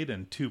Quaid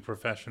and two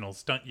professional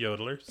stunt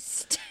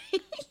yodelers.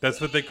 That's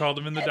what they called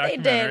him in the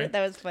documentary. They did.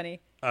 That was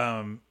funny.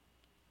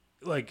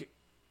 Like,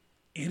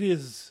 it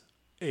is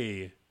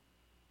a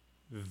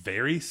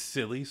very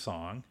silly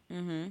song.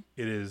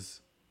 It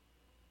is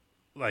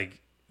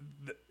like,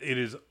 it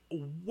is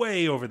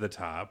way over the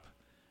top,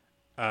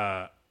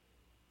 and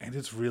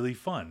it's really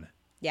fun.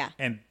 Yeah.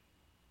 And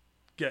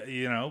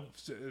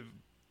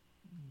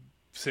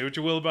say what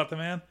you will about the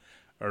man,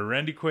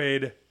 Randy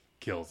Quaid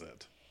kills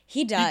it.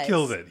 He does. He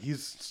kills it.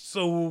 He's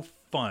so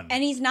fun.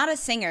 And he's not a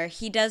singer.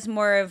 He does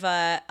more of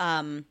a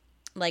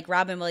like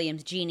Robin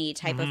Williams Genie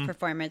type of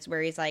performance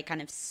where he's like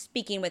kind of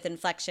speaking with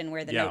inflection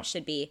where the notes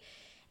should be,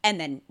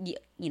 and then the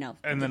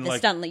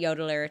stunt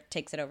yodeler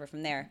takes it over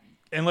from there.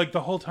 And like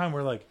the whole time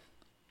we're like,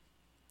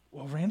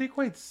 well, Randy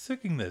Quaid's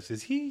singing this.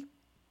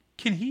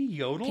 Can he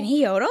yodel? Can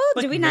he yodel?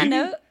 Like, Do we not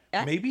know?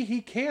 Maybe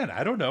he can.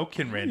 I don't know.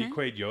 Can Randy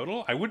Quaid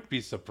yodel? I wouldn't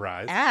be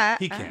surprised.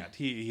 He can't.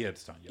 He had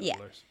stunt yodelers. Yeah.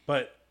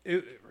 But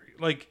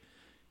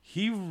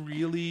he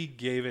really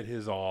gave it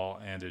his all,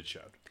 and it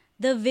showed.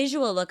 The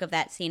visual look of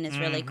that scene is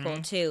really cool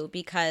too,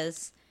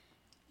 because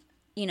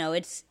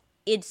it's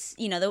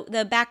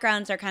the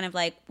backgrounds are kind of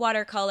like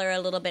watercolor, a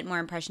little bit more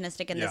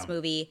impressionistic in this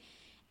movie,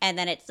 and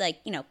then it's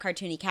like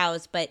cartoony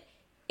cows, but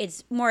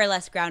it's more or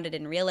less grounded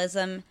in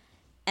realism.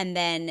 And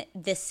then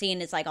this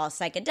scene is like all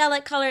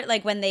psychedelic color,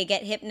 like when they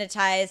get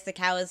hypnotized, the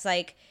cow is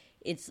like,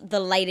 the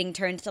lighting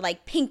turns to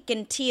like pink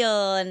and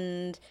teal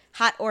and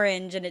hot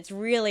orange, and it's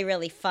really,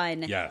 really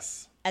fun.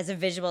 Yes. As a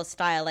visual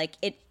style, like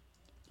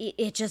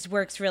it just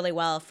works really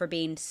well for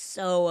being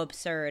so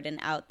absurd and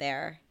out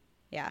there.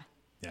 Yeah.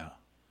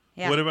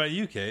 Yeah. What about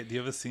you, Kate? Do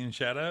you have a scene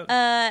shout out?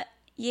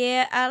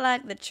 Yeah, I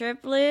like the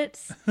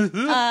triplets.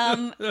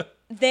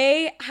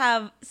 They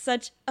have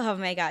such, oh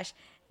my gosh.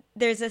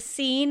 There's a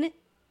scene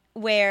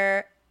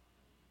where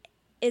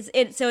it's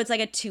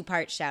like a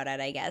 2-part shout out,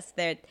 I guess.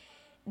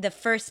 The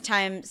first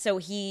time, so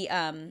he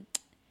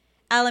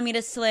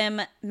Alameda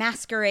Slim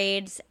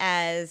masquerades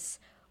as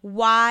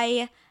Odell,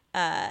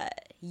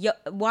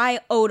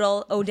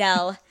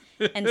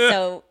 and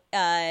so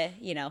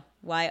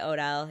why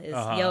Odell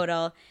is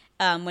Yodel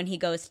when he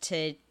goes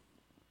to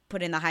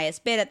put in the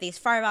highest bid at these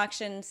farm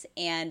auctions,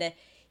 and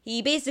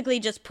he basically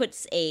just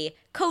puts a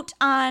coat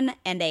on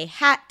and a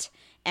hat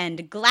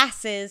and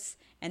glasses,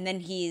 and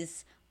then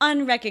he's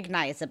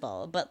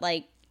unrecognizable, but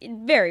like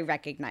very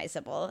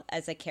recognizable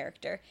as a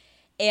character.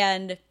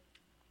 And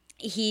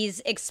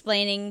he's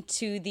explaining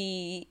to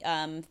the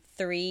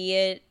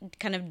 3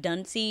 kind of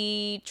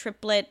duncy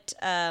triplet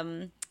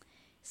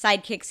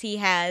sidekicks he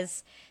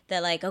has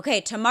that like,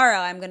 okay, tomorrow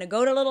I'm going to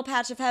go to Little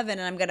Patch of Heaven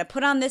and I'm going to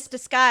put on this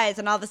disguise.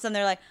 And all of a sudden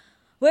they're like,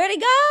 where'd he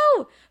go?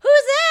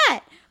 Who's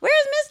that?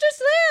 Where's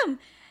Mr. Slim?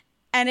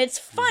 And it's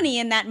funny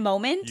in that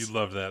moment. You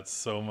love that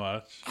so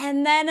much.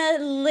 And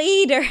then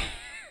later,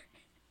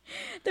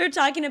 they're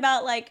talking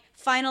about like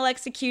final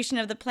execution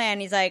of the plan.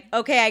 He's like,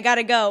 okay, I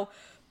gotta go.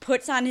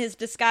 Puts on his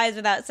disguise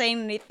without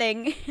saying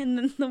anything. And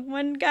then the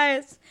one guy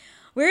is,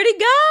 where'd he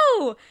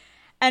go?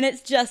 And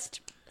it's just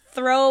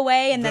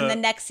throwaway. And then the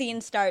next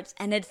scene starts.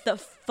 And it's the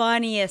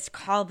funniest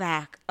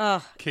callback.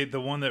 Ugh. Kate, the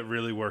one that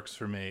really works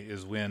for me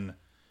is when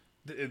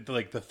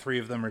like the 3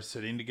 of them are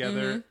sitting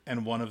together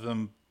and one of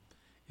them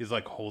is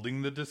like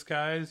holding the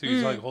disguise.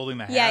 He's like holding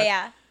the hat.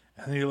 Yeah.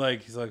 And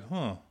he's like,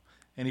 huh.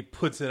 And he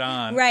puts it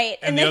on. Right.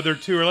 And the other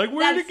 2 are like,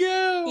 where'd it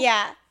go?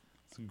 Yeah.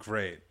 It's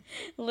great.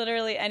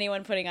 Literally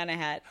anyone putting on a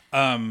hat.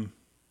 Oh,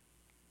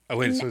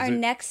 wait. So our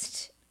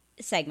next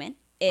segment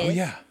is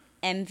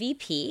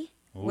MVP,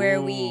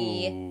 where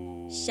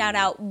we shout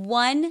out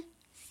one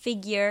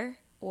figure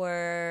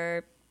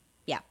or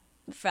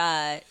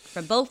from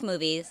both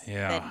movies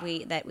that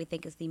we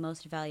think is the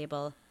most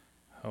valuable.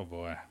 Oh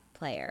boy.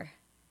 Player.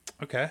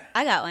 Okay.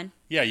 I got one.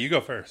 Yeah, you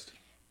go first.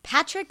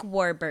 Patrick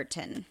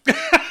Warburton.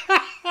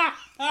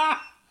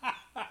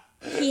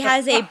 He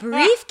has a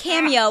brief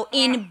cameo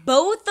in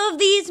both of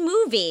these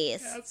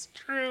movies. That's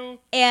true.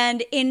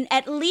 And in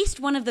at least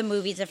one of the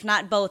movies, if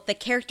not both, the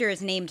character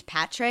is named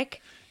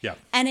Patrick. Yeah.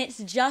 And it's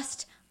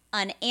just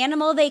an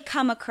animal they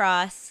come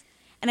across.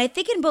 And I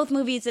think in both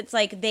movies, it's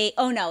like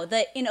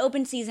in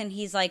Open Season,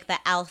 he's like the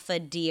alpha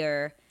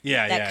deer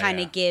that kind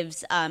of yeah.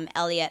 gives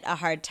Elliot a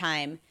hard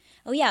time.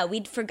 Oh yeah,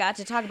 we forgot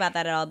to talk about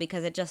that at all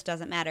because it just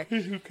doesn't matter.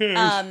 Who cares?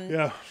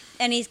 Yeah.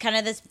 And he's kind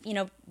of this,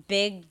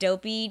 big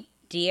dopey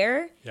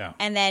deer. Yeah.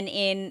 And then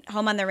in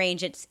Home on the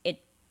Range,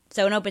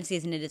 so in open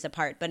season it is a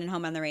part, but in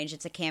Home on the Range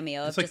it's a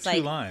cameo. It's of like just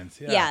two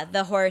lines. Yeah. Yeah,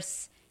 the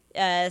horse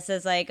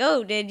says like,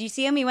 "Oh, did you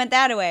see him? He went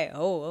that way."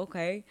 "Oh,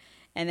 okay,"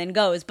 and then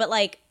goes. But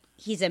like,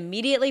 he's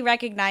immediately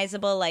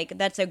recognizable. Like,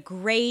 that's a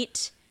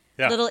great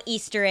little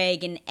Easter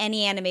egg in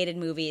any animated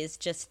movies.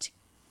 Just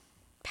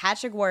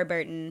Patrick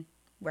Warburton.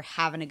 We're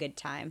having a good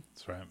time.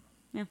 That's right.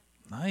 Yeah.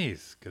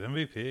 Nice. Good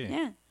MVP.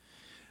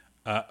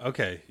 Yeah.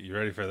 Okay, you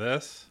ready for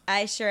this?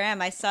 I sure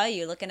am. I saw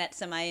you looking at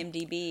some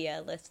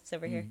IMDb lists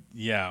over here.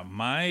 Yeah,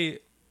 my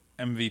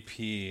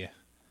MVP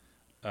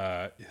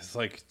is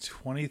like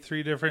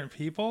 23 different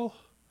people.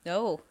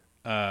 Oh.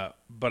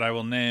 But I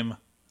will name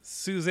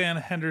Suzanne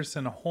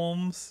Henderson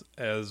Holmes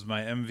as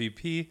my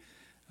MVP,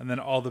 and then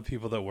all the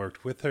people that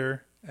worked with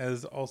her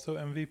as also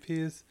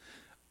MVPs.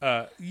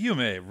 You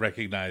may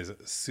recognize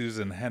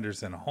Susan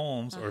Henderson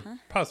Holmes, or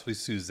possibly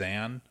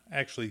Suzanne.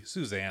 Actually,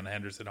 Suzanne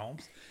Henderson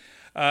Holmes,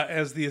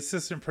 as the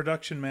assistant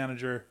production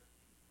manager.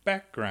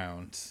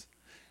 Backgrounds.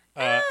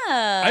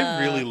 I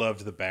really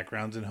loved the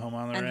backgrounds in Home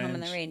on the Range. Home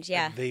on the Range,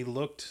 yeah. They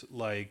looked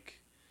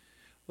like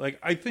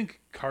I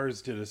think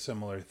Cars did a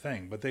similar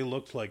thing, but they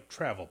looked like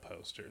travel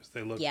posters.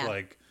 They looked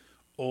like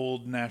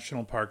old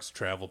national parks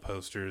travel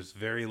posters,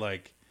 very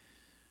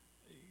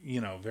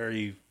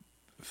very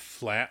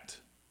flat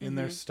in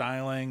their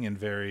styling and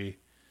very,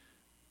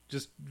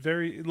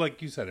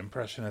 like you said,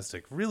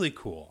 impressionistic. Really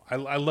cool.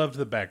 I loved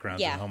the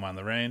backgrounds in Home on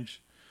the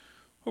Range.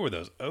 What were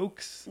those,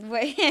 oaks?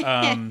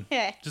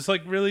 Just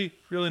like really,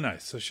 really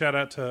nice. So shout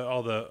out to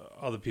all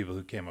the people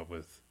who came up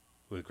with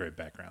great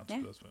backgrounds for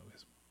those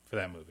movies, for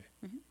that movie.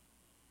 Mm-hmm.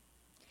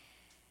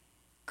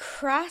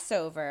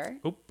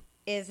 Crossover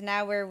is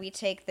now where we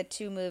take the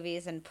two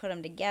movies and put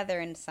them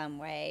together in some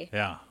way.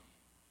 Yeah.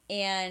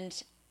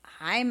 And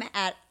I'm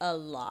at a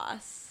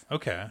loss.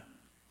 Okay.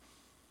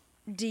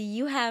 Do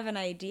you have an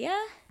idea?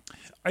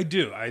 I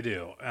do.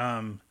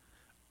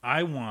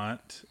 I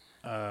want,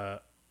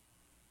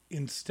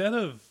 instead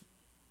of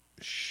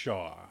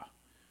Shaw,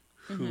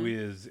 who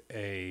is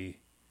a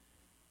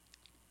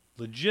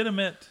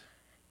legitimate,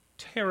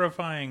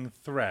 terrifying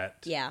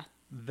threat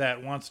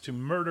that wants to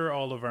murder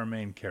all of our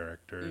main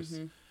characters,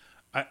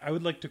 I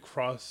would like to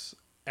cross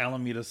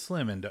Alameda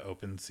Slim into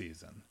open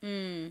season.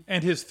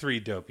 And his three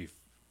dopey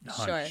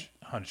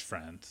hunch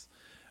friends.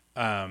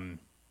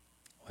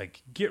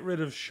 Get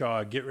rid of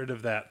Shaw, get rid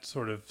of that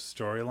sort of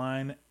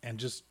storyline, and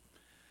just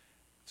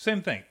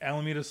same thing.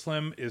 Alameda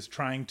Slim is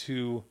trying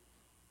to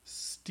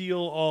steal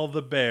all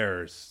the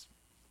bears.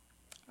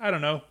 I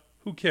don't know.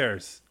 Who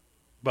cares?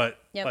 But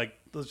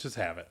let's just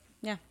have it.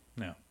 Yeah.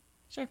 No.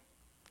 Sure.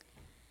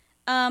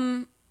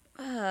 Now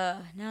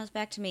it's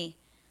back to me.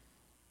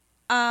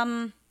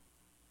 I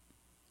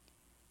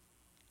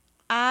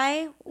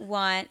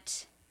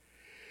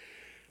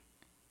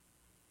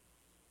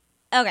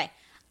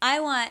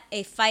want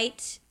a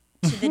fight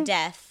to the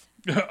death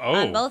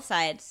on both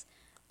sides,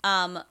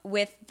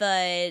 with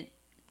the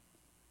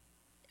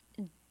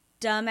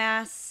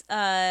dumbass,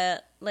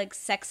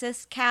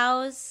 sexist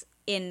cows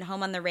in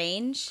Home on the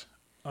Range.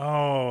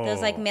 Oh.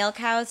 Those, male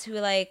cows who,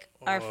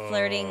 are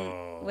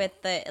flirting with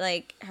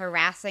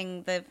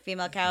harassing the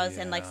female cows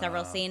in,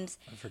 several scenes.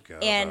 I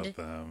forgot about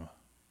them.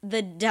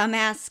 The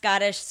dumbass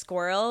Scottish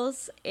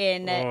squirrels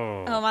in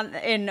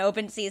in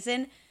open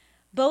season.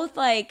 Both,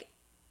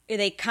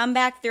 they come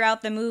back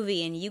throughout the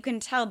movie, and you can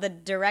tell the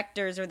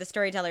directors or the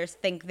storytellers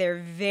think they're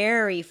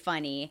very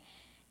funny.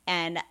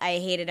 And I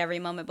hated every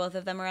moment both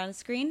of them are on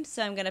screen,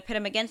 so I'm going to pit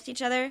them against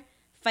each other,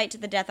 fight to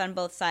the death on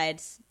both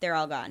sides. They're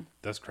all gone.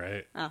 That's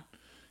great. Oh.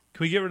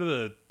 Can we get rid of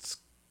the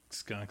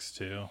skunks,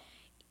 too?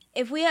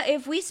 If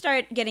we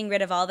start getting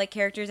rid of all the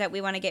characters that we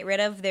want to get rid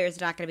of,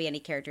 there's not going to be any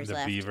characters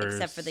left, beavers,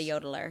 except for the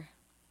yodeler.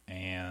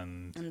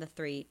 And the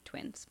three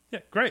twins. Yeah,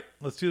 great.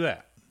 Let's do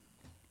that.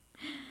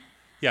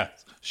 Yeah,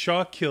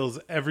 Shaw kills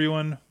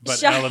everyone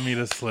but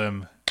Alameda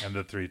Slim and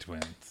the three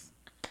twins.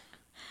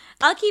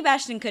 I'll keep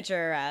Ashton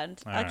Kutcher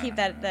around. I'll keep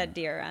that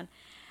deer around.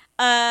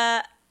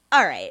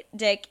 All right,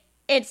 Dick.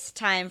 It's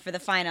time for the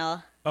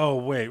final. Oh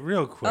wait,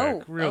 real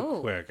quick.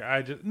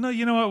 No,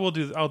 you know what?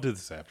 I'll do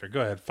this after.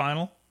 Go ahead.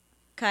 Final.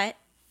 Cut.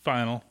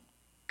 Final.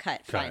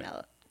 Cut.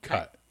 Final.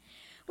 Cut.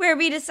 Where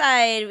we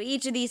decide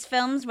each of these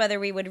films whether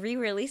we would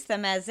re-release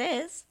them as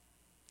is,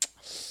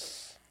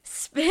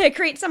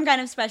 create some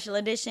kind of special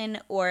edition,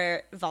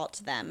 or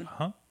vault them.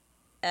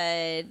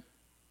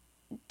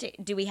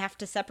 Do we have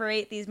to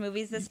separate these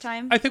movies this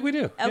time? I think we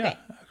do. Okay. Yeah,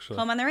 actually.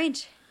 Home on the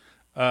Range.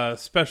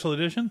 Special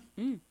edition.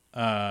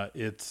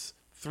 It's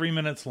 3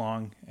 minutes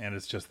long, and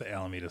it's just the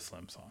Alameda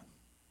Slim song.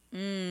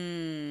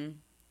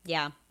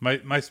 Yeah.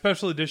 My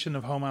special edition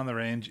of Home on the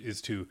Range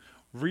is to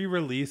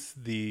re-release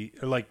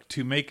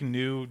to make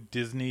new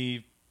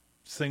Disney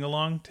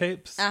sing-along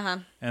tapes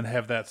and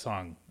have that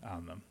song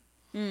on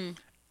them.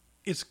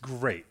 It's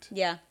great.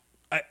 Yeah.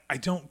 I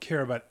don't care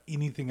about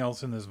anything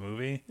else in this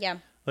movie. Yeah.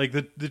 Like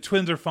the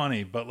twins are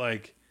funny, but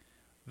like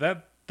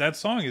that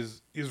song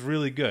is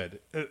really good.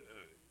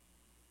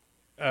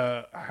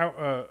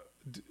 Alan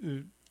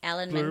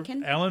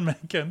Menken. Alan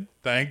Menken,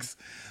 thanks,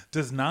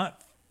 does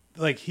not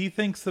like. He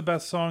thinks the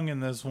best song in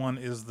this one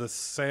is the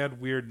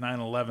sad, weird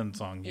 9/11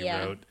 song he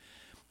wrote.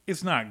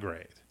 It's not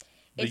great.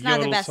 It's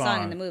not the best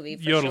song in the movie,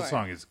 for Yodel sure.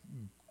 song is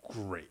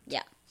great.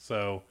 Yeah.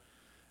 So,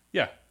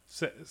 yeah,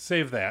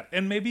 save that.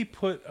 And maybe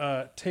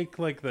take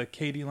like the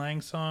Katie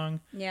Lang song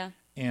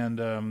and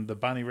the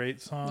Bonnie Raitt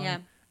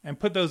song and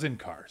put those in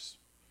cars.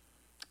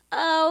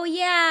 Oh,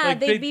 yeah. Like,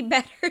 they'd be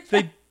better.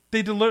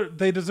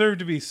 They deserve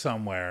to be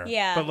somewhere.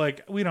 Yeah. But,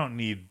 like, we don't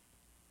need...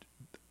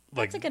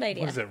 Like, That's a good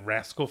idea. What is it?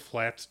 Rascal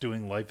Flatts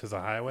doing Life as a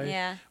Highway?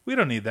 Yeah. We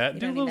don't need that.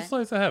 Do don't Little need that.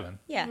 Slice of Heaven.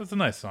 Yeah. It's a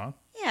nice song.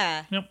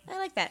 Yeah. Yep. I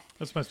like that.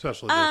 That's my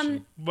special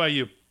edition. Why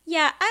you?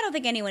 Yeah, I don't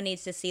think anyone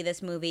needs to see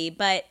this movie,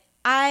 but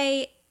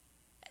I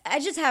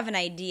just have an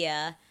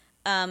idea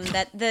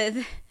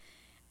that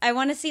I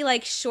want to see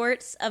like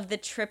shorts of the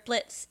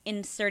triplets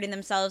inserting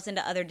themselves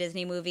into other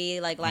Disney movie,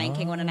 like Lion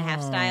King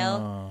 1.5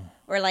 style,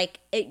 or like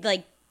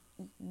the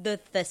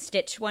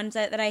Stitch ones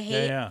that I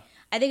hate. Yeah.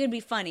 I think it'd be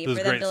funny Those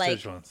for them great to like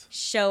Stitch ones.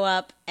 show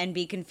up and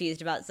be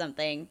confused about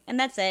something, and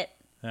that's it.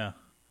 Yeah.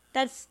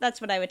 That's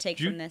what I would take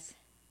from this.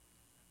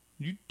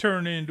 You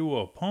turn into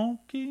a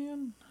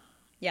pumpkin?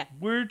 Yeah.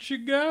 Where'd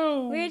you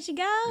go? Where'd you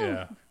go?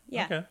 Yeah.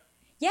 Yeah. Okay.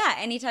 Yeah,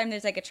 anytime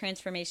there's like a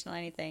transformational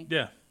anything.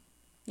 Yeah.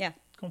 Yeah.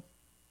 Cool.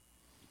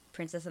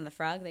 Princess and the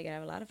Frog, they could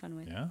have a lot of fun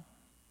with. Yeah.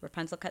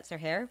 Rapunzel cuts her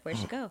hair. Where'd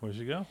she go? Where'd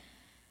you go?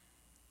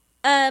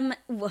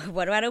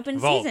 What about open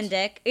Vault. season,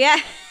 Dick? Yeah.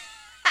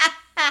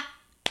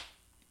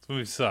 This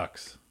movie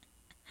sucks.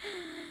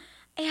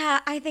 Yeah,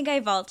 I think I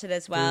vaulted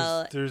as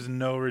well. There's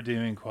no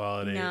redeeming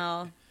quality.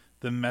 No.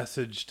 The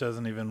message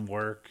doesn't even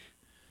work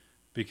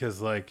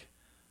because, like,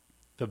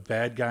 the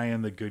bad guy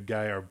and the good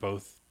guy are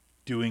both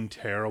doing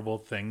terrible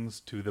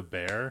things to the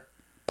bear.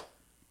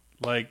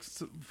 Like,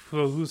 so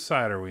whose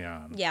side are we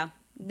on? Yeah.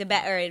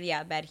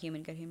 Bad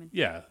human, good human.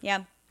 Yeah.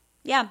 Yeah.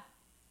 Yeah.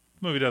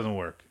 Movie doesn't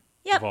work.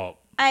 Yep. Vault.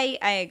 I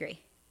agree.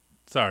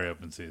 Sorry,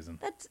 open season.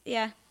 That's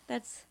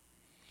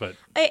But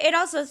it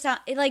also sounds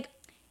like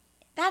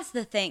that's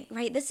the thing,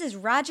 right? This is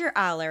Roger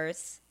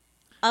Allers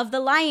of The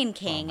Lion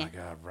King. oh my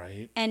god,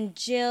 right? And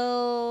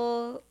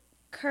Jill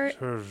Sure.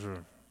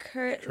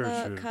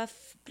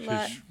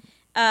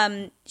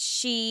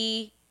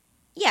 she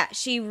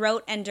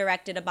wrote and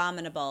directed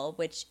Abominable,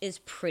 which is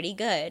pretty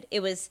good. It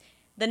was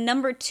the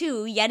number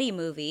 2 Yeti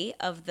movie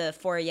of the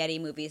 4 Yeti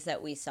movies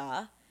that we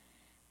saw.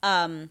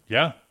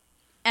 Yeah.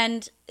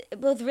 And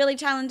both really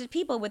talented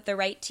people with the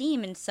right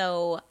team. And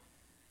so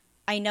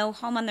I know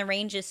Home on the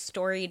Range is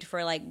storied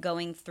for like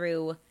going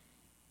through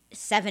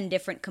 7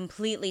 different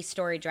completely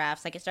story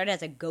drafts. Like it started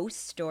as a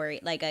ghost story,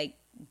 like a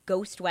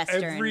ghost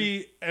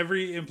western.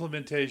 Every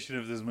implementation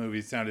of this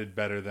movie sounded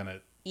better than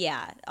it.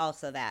 Yeah,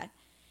 also that.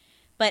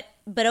 But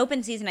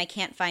open season, I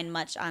can't find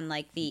much on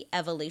like the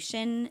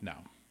evolution. No.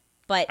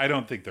 But I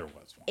don't think there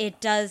was one.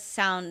 it does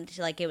sound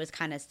like it was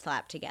kind of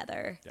slapped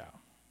together. Yeah.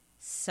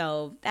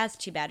 So that's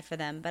too bad for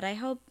them. But I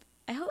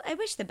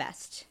wish the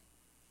best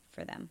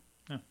for them.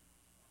 Yeah.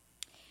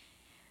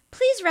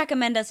 Please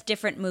recommend us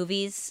different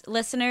movies,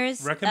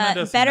 listeners. Recommend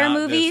us better not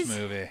movies. This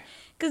movie.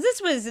 Because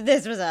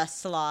this was a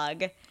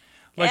slog.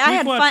 Like, I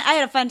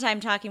had a fun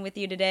time talking with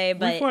you today,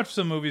 but we've watched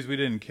some movies we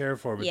didn't care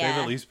for, but Yeah.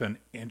 they've at least been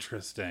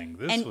interesting.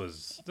 This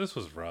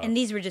was rough. and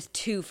these were just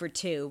 2 for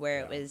 2 where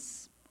it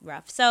was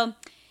rough. So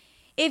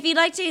if you'd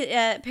like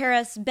to pair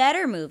us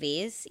better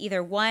movies,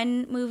 either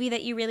one movie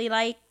that you really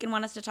like and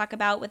want us to talk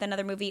about with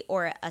another movie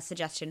or a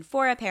suggestion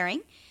for a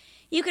pairing,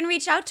 you can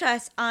reach out to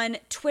us on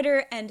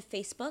Twitter and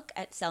Facebook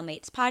at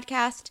Cellmates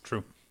Podcast.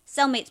 True.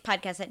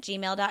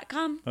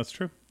 Cellmatespodcast@gmail.com. That's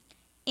true.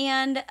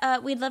 And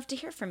we'd love to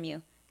hear from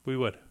you. We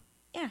would.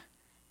 Yeah.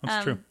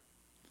 That's true.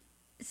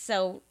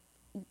 So,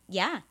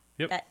 yeah.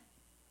 Yep.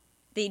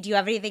 Do you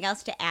have anything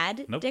else to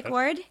add, Nope, Dick that's-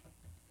 Ward?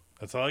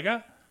 That's all I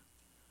got.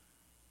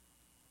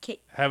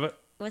 Kate, Have it.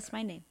 what's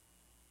my name?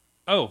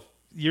 Oh,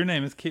 your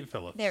name is Kate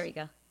Phillips. There we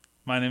go.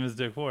 My name is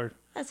Dick Ward.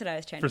 That's what I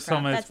was trying For to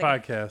prompt. Soulmates That's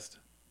okay. Podcast.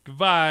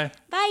 Goodbye.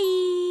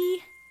 Bye.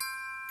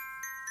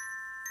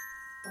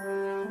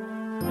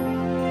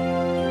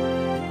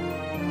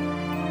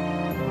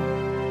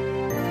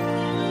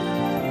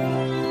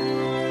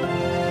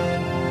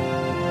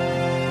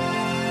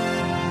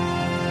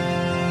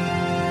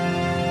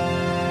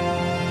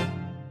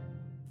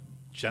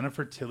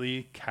 Jennifer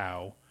Tilly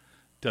Cow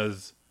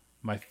does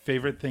my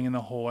favorite thing in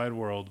the whole wide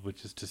world,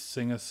 which is to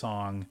sing a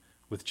song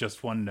with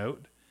just one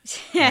note.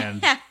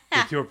 And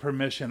with your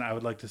permission, I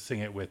would like to sing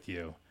it with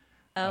you.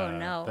 Oh,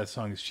 no. That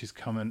song is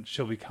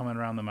She'll Be Coming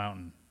Around the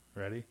Mountain.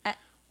 Ready?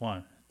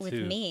 1, with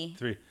 2, me?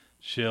 3.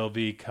 She'll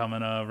be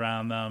coming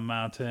around the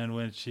mountain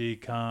when she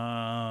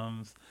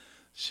comes.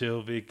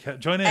 She'll be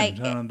join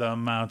in on the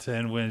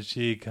mountain when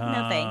she comes.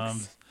 No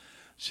thanks.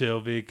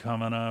 She'll be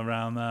coming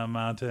around the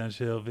mountain.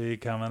 She'll be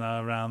coming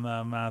around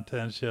the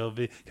mountain. She'll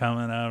be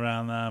coming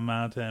around the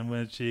mountain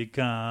when she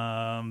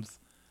comes.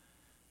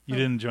 You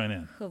didn't join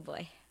in. Oh,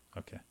 boy.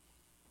 Okay.